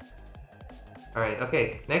yata eh. Alright,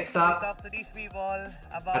 okay. Next Talk up. to these people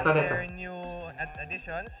about Ito. their new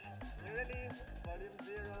additions. New release, Volume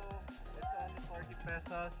 0. It's only 40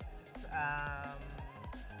 pesos.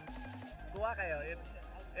 Kuha kayo.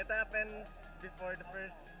 It happened before the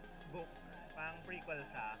first book. Pang prequel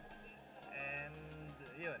siya. And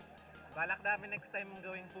yun. Balak namin next time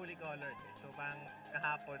gawing fully colored. So pang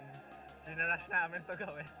kahapon, dinarush namin to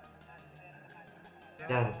gawin.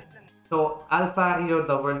 Yan. So, Alfario,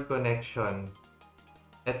 The World Connection.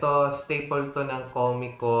 Ito, staple to ng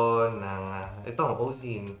Comic-Con, ng itong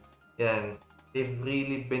Ozine. Yan. They've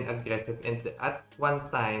really been aggressive. And at one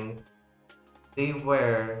time, they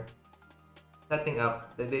were setting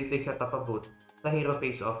up, they set up a booth sa Hero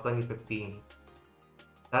Face Off 2015.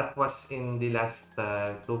 That was in the last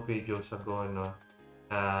 2 videos ago, no?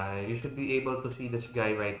 You should be able to see this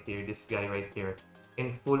guy right here,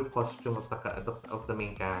 in full costume of the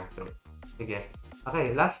main character. Sige.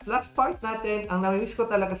 Okay, last part natin, ang namimiss ko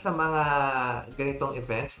talaga sa mga ganitong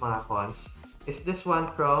events, mga cons, is this one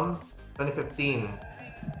from 2015.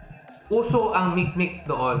 Uso ang mikmik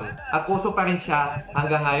doon, at uso pa rin siya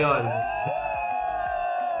hanggang ngayon.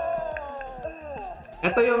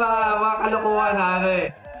 Ito yung mga kalokohan na ano eh.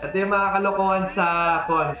 Ito yung mga kalokohan sa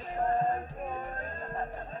cons.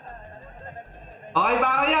 Okay ba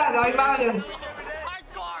ako yan? Okay ba ako yan?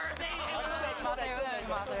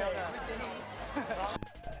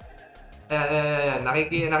 Ayan.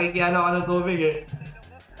 Nakikiano ako ng tubig eh.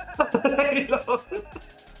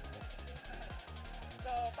 So,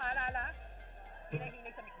 paalala, hinahinay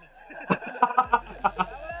sa mikmik.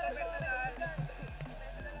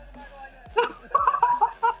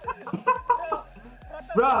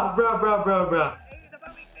 Bro. Isa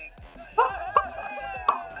pang mikmik.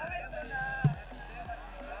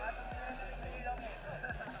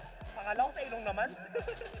 Pangalawang sa ilong naman.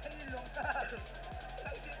 Sa ilong ka.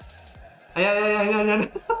 Ayan.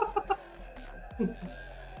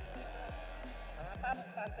 Mga paps,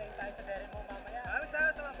 pantayin tayo sa Deremoe mamaya. Maraming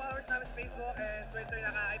salamat sa mga followers namin sa Facebook and Twitter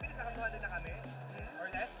na I believe nakakuha din na kami. Or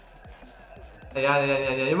less.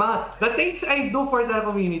 Ayan. Yung mga, the things I do for the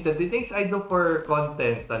community, the things I do for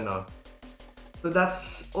content, ano. So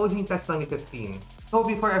that's Ozine Fest 2015. So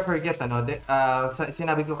before I forget,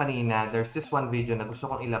 sinabi ko kanina, there's this one video na gusto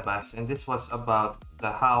kong ilabas, and this was about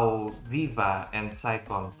how Viva and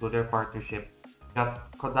Psycom, through their partnership, got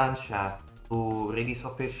Kodansha to release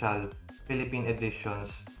official Philippine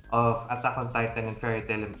editions of Attack on Titan and Fairy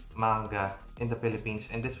Tail manga in the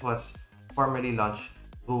Philippines, and this was formally launched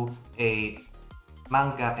to a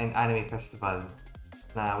manga and anime festival,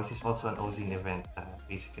 which is also an Ozine event,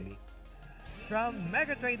 basically. From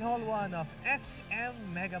Mega Trade Hall 1 of SM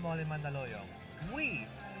Mega Mall in Mandaluyong, we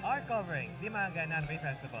are covering the Manga and Anime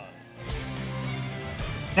Festival.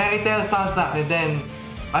 Fairy Tail soundtrack, and then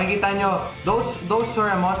makikita nyo, those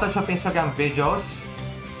were montage of Instagram videos.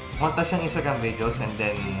 And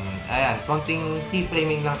then, ayan, konting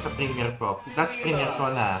keyframing lang sa Premiere Pro. That's Premiere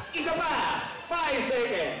Pro na. Isa pa! 5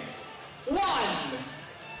 seconds! 1,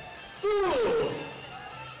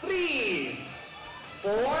 2, 3, 4,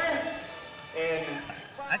 and...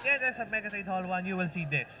 At the entrance of Mega Trade Hall 1, you will see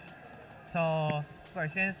this. So, of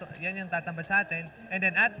course, yan yung tatambad sa atin. And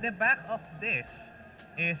then at the back of this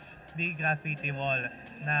is the graffiti wall.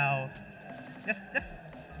 Now, just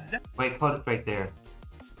Wait, hold it right there.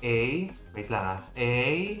 Wait lang ah.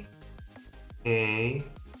 A-U-N.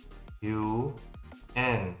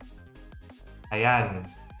 Ayan.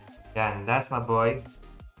 Yan, that's my boy.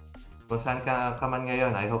 Kung saan ka man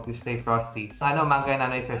ngayon, I hope you stay frosty. Manga and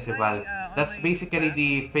Anime Festival. That's basically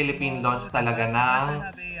the Philippine launch talaga ano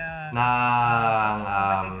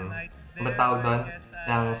ba tawag doon?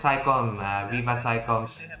 Ng Psycom, Viva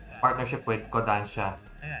Psycom's partnership with Kodansha.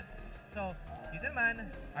 ayan. So, dito naman,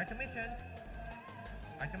 art commissions.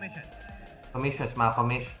 Commissions, mga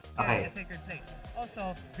commission. Okay. Yeah, Sacred Flame.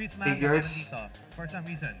 Also, this Figures. manga dito for some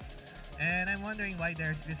reason. And I'm wondering why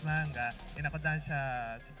there's this manga in a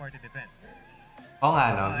Kodansha supported event. Oo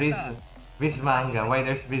nga, no? ito. Viz manga. Why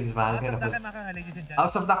there's Viz manga? House of Dakimakura, ladies and gentlemen.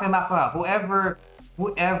 House of Dakimakura.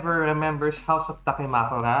 Whoever remembers House of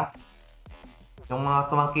Dakimakura, yung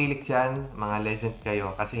mga tumangkilik dyan, mga legend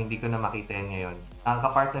kayo kasi hindi ko na makita yan ngayon. Ang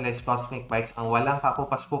kapart nila is Cosmic Bites. Ang walang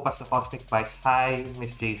kapupas-pupas sa Cosmic Bites. Hi,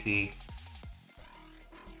 Miss JC.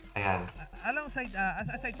 Ayan. Alongside,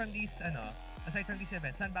 aside from these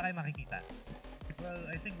events, saan ba kayo makikita? Well,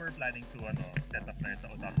 I think we're planning to set up na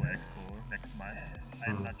sa Otaku Expo next month.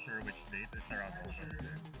 I'm not sure which date. It's around August.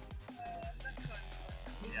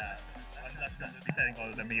 Yeah. On that one, we'll be selling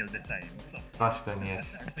all the male designs. So. Crosscon,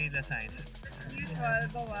 yes. Male designs. Usual,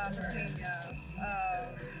 gawa kasi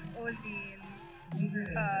Ozine,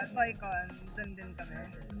 Toycon, dun din kami.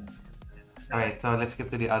 Alright, so let's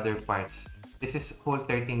skip to the other parts. This is whole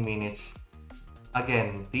 13 minutes.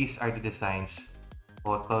 Again, these are the designs.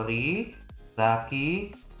 Otori,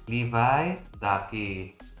 Daki, Levi,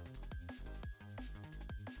 Daki.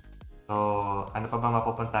 So, ano pa ba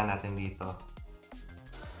mapupunta natin dito?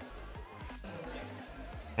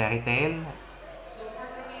 Fairy Tail?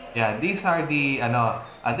 Yeah, these are the,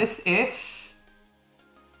 this is...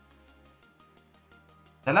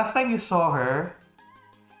 The last time you saw her,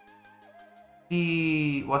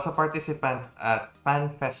 she was a participant at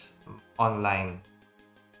FanFest Online.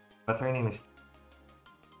 But her name is...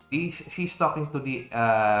 She's talking to the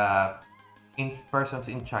persons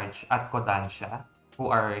in charge at Kodansha who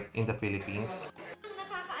are in the Philippines.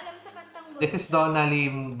 This is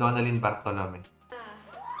Donalyn Bartolome.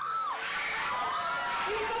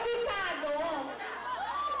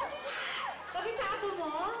 Kabisado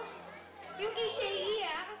mo? Yung kay Shay,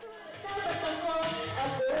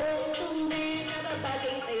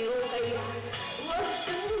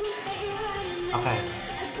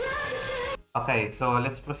 Okay, so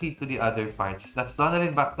let's proceed to the other parts. That's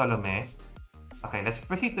Donalyn Bartolome. Okay, let's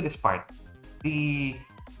proceed to this part. The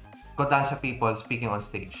Kodansha people speaking on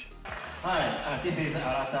stage. Hi, this is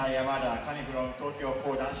Arata Yamada coming from Tokyo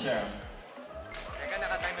Kodansha.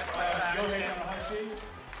 Yohei Takahashi.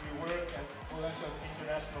 We work at Kodansha's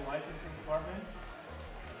International Licensing Department.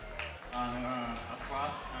 At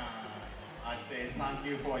first, I say thank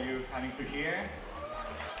you for you coming to here.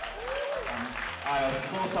 I was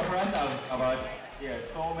so surprised about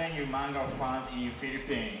so many manga fans in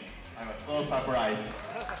Philippines. I was so surprised.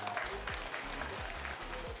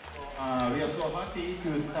 We are so happy to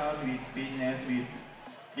start with business with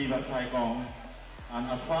Viva Saigon. And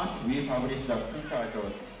at first, we published the two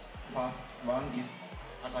titles. First one is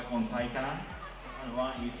Attack on Titan, and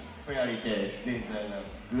one is Fairy Tail. These are the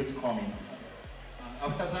good comics. And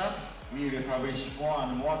after that, we will publish more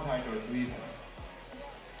and more titles with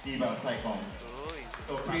Viva Saigon.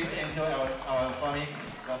 So please enjoy our comics.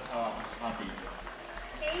 That's our happy.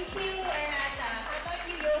 Thank you, Arata. How about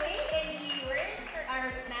you, Yohei? Any words for our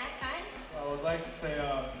fans? I would like to say,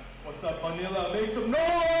 what's up, Manila? Make some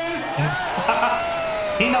noise!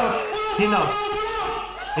 He knows. He knows.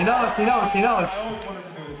 He knows. He knows. He knows. I always wanted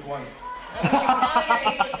to do this once.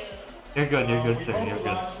 You're good, sir. We You're hope to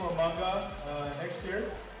good. launch more manga next year,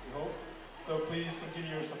 we hope. So please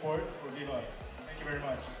continue your support for Viva. Thank you very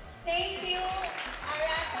much. Thank you,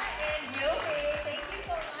 Arata and Yohei. Thank you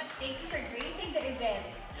so much. Thank you for gracing the event.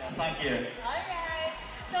 Yeah, thank you. Alright.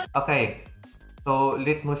 Okay. So,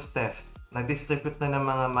 litmus test. Nag-distribute na ng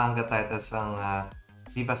mga manga titles ang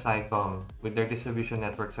Viva Saicom with their distribution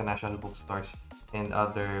network sa national bookstores and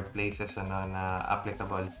other places na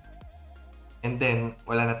applicable. And then,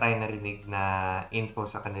 wala na tayong narinig na info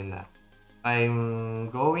sa kanila. I'm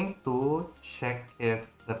going to check if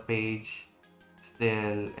the page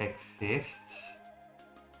still exists.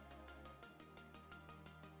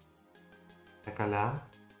 Teka lang.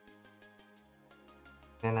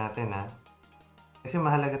 Tignan natin Kasi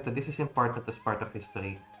mahalaga to. This is important as part of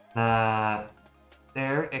history. Na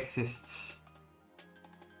there exists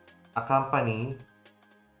a company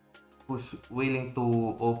who's willing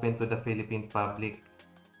to open to the Philippine public.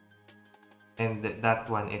 And that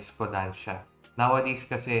one is Kodansha. Nowadays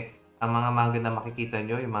kasi, ang mga manga na makikita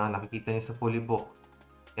nyo, yung mga nakikita nyo sa fully book.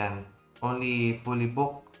 Yan. Only fully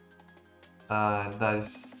book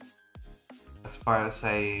does, as far as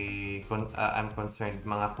I'm concerned,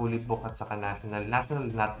 mga fully book at saka national. National,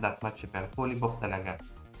 not that much, pero fully book talaga.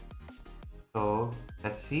 So,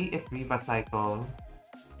 let's see if Viva Saicom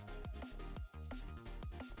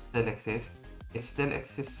still exists. It still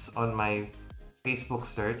exists on my Facebook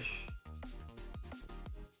search.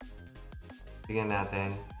 Tingnan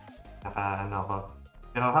natin. Naka-ano ko.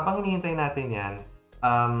 Pero habang hinihintay natin yan,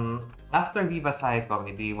 after Viva Saicom,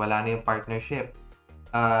 edi wala na yung partnership.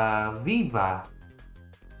 Viva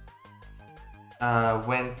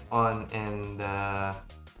went on and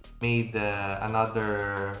made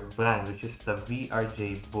another brand, which is the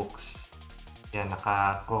VRJ Books. Yan,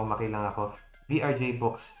 naka-chroma lang ako. VRJ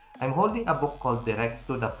Books. I'm holding a book called Direct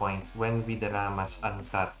to the Point, When Vidaramas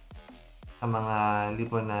Uncut. Sa mga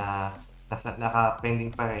libro na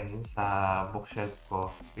naka-pending pa rin sa bookshelf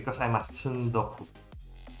ko because I'm a sundoku.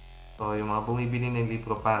 So, yung mga bumibili ng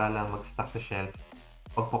libro para lang mag-stock sa shelf,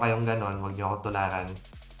 huwag po kayong ganon, huwag niyo ako tularan.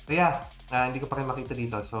 So yeah, hindi ko pa rin makita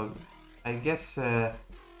dito. So, I guess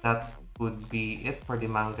that would be it for the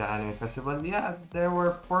Manga Anime Festival. Yeah, there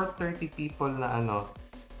were 430 people na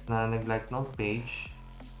na nag-like ng page.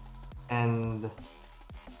 And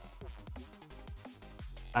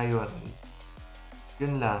ayun.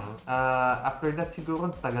 Yun lang. After that siguro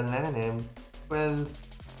tagal na rin eh. Well,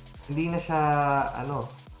 hindi na siya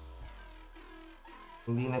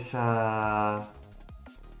hindi na siya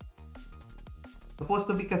supposed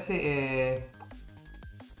to be kasi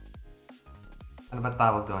ano ba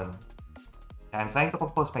tawag doon? I'm trying to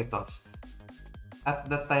compose my thoughts. At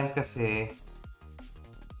that time kasi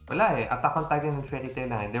wala Attack on Titan and Fairy Tail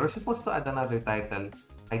lang. They were supposed to add another title.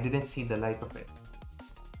 I didn't see the light of it.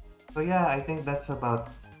 So yeah, I think that's about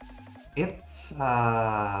it's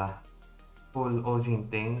full Ozine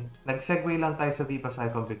thing. Nag-segue lang tayo sa Viva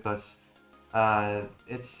Saicom because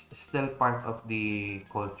it's still part of the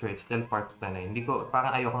culture. It's still part of the Hindi ko,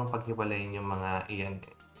 parang ayokong paghiwalayin yung mga iyan.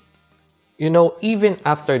 You know, even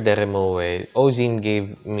after Deremoe, Ozine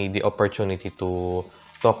gave me the opportunity to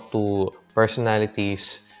talk to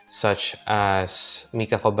personalities such as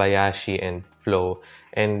Mika Kobayashi and Flo,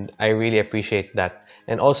 and I really appreciate that.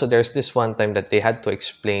 And also, there's this one time that they had to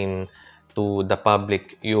explain to the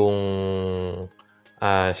public yung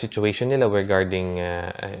situation nila regarding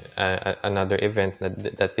another event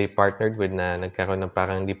that they partnered with na nagkaroon ng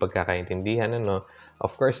parang hindi pagkakaintindihan.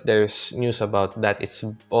 Of course, there's news about that. It's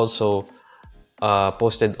also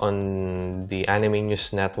posted on the Anime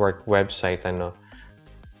News Network website.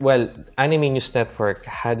 Well, Anime News Network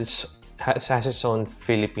has its own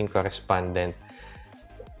Philippine correspondent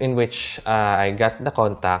in which I got the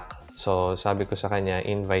contact. So sabi ko sa kanya,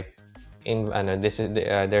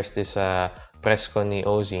 there's this press con ni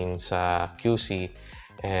Ozine sa QC,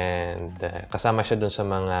 and kasama siya dun sa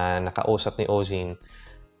mga nakausap ni Ozine.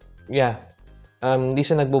 Yeah, hindi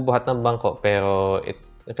siya nagbubuhat ng bangko, pero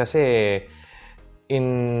kasi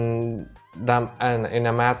in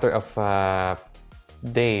a matter of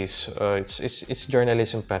days, it's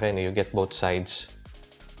journalism pa rin. You get both sides.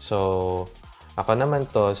 So ako naman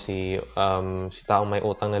si taong may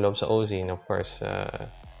utang na loob sa Ozine, of course,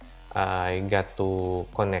 I got to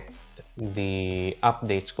connect the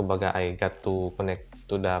updates. Kumbaga, I got to connect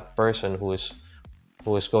to the person who is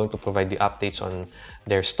going to provide the updates on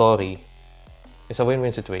their story. It's a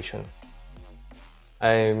win-win situation.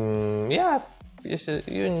 Yeah,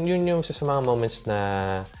 yun yung sa mga moments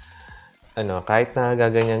na kahit na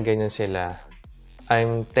gaganyan-ganyan sila,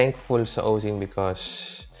 I'm thankful sa Ozine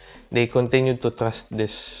because they continue to trust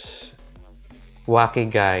this wacky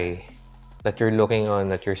guy that you're looking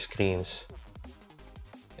on at your screens.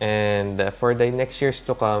 And for the next years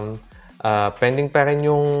to come, pending pa rin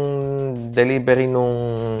yung delivery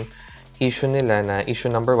nung issue nila na issue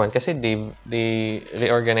number 1 kasi they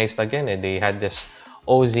reorganized again. They had this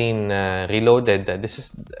Ozine Reloaded. This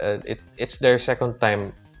is it's their second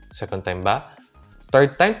time ba?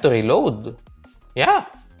 Third time to reload. Yeah.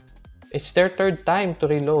 It's their third time to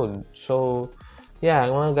reload. So, yeah,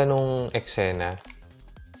 mga ganong eksena.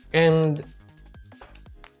 And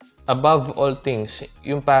above all things,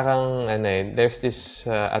 yung parang there's this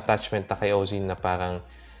attachment na kay Ozine na parang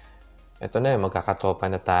eto na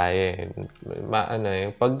magkakatropa na tayo.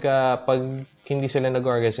 Pag hindi sila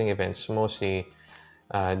nag-organize ng events, mostly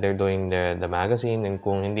they're doing the magazine, and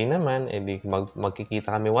kung hindi naman,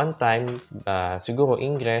 magkikita kami one time, siguro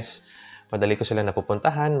Ingress, madali ko sila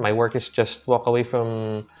napupuntahan. My work is just walk away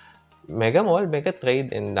from Mega Mall, Mega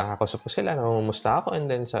Trade, and nakakausap ko sila, namumusta ako, and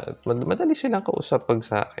then madali silang kausap pag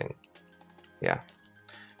sa akin. Yeah.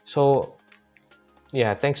 So,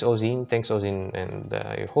 yeah, thanks Ozine, and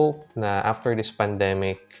I hope na after this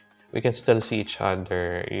pandemic, we can still see each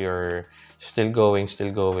other. You're still going.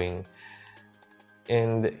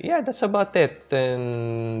 And yeah, that's about it.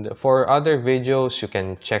 And for other videos, you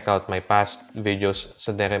can check out my past videos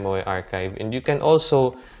sa Deremoe archive. And you can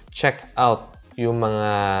also check out yung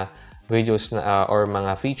mga videos or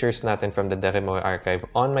mga features natin from the Deremoe archive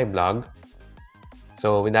on my blog.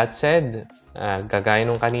 So with that said, Gagaya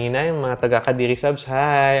nung kanina, yung mga taga-Kadiri subs,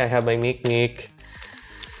 hi, I have my Mic.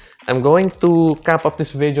 I'm going to cap up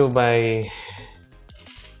this video by...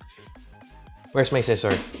 Where's my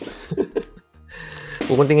scissor?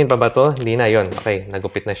 Kukuntingin pa ba to? Hindi na, yun. Okay,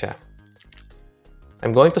 nagupit na siya.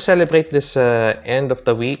 I'm going to celebrate this end of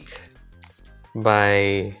the week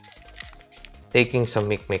by taking some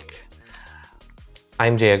Mic.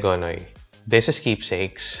 I'm Agonoy. This is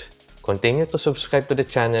Keepsakes. Continue to subscribe to the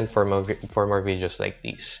channel for more videos like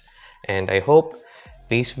these. And I hope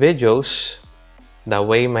these videos, the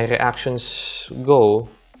way my reactions go,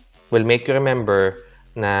 will make you remember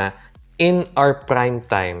na in our prime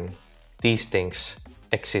time, these things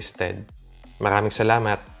existed. Maraming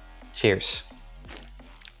salamat. Cheers.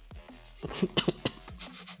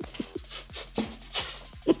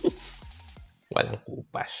 Walang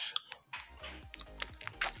kupas.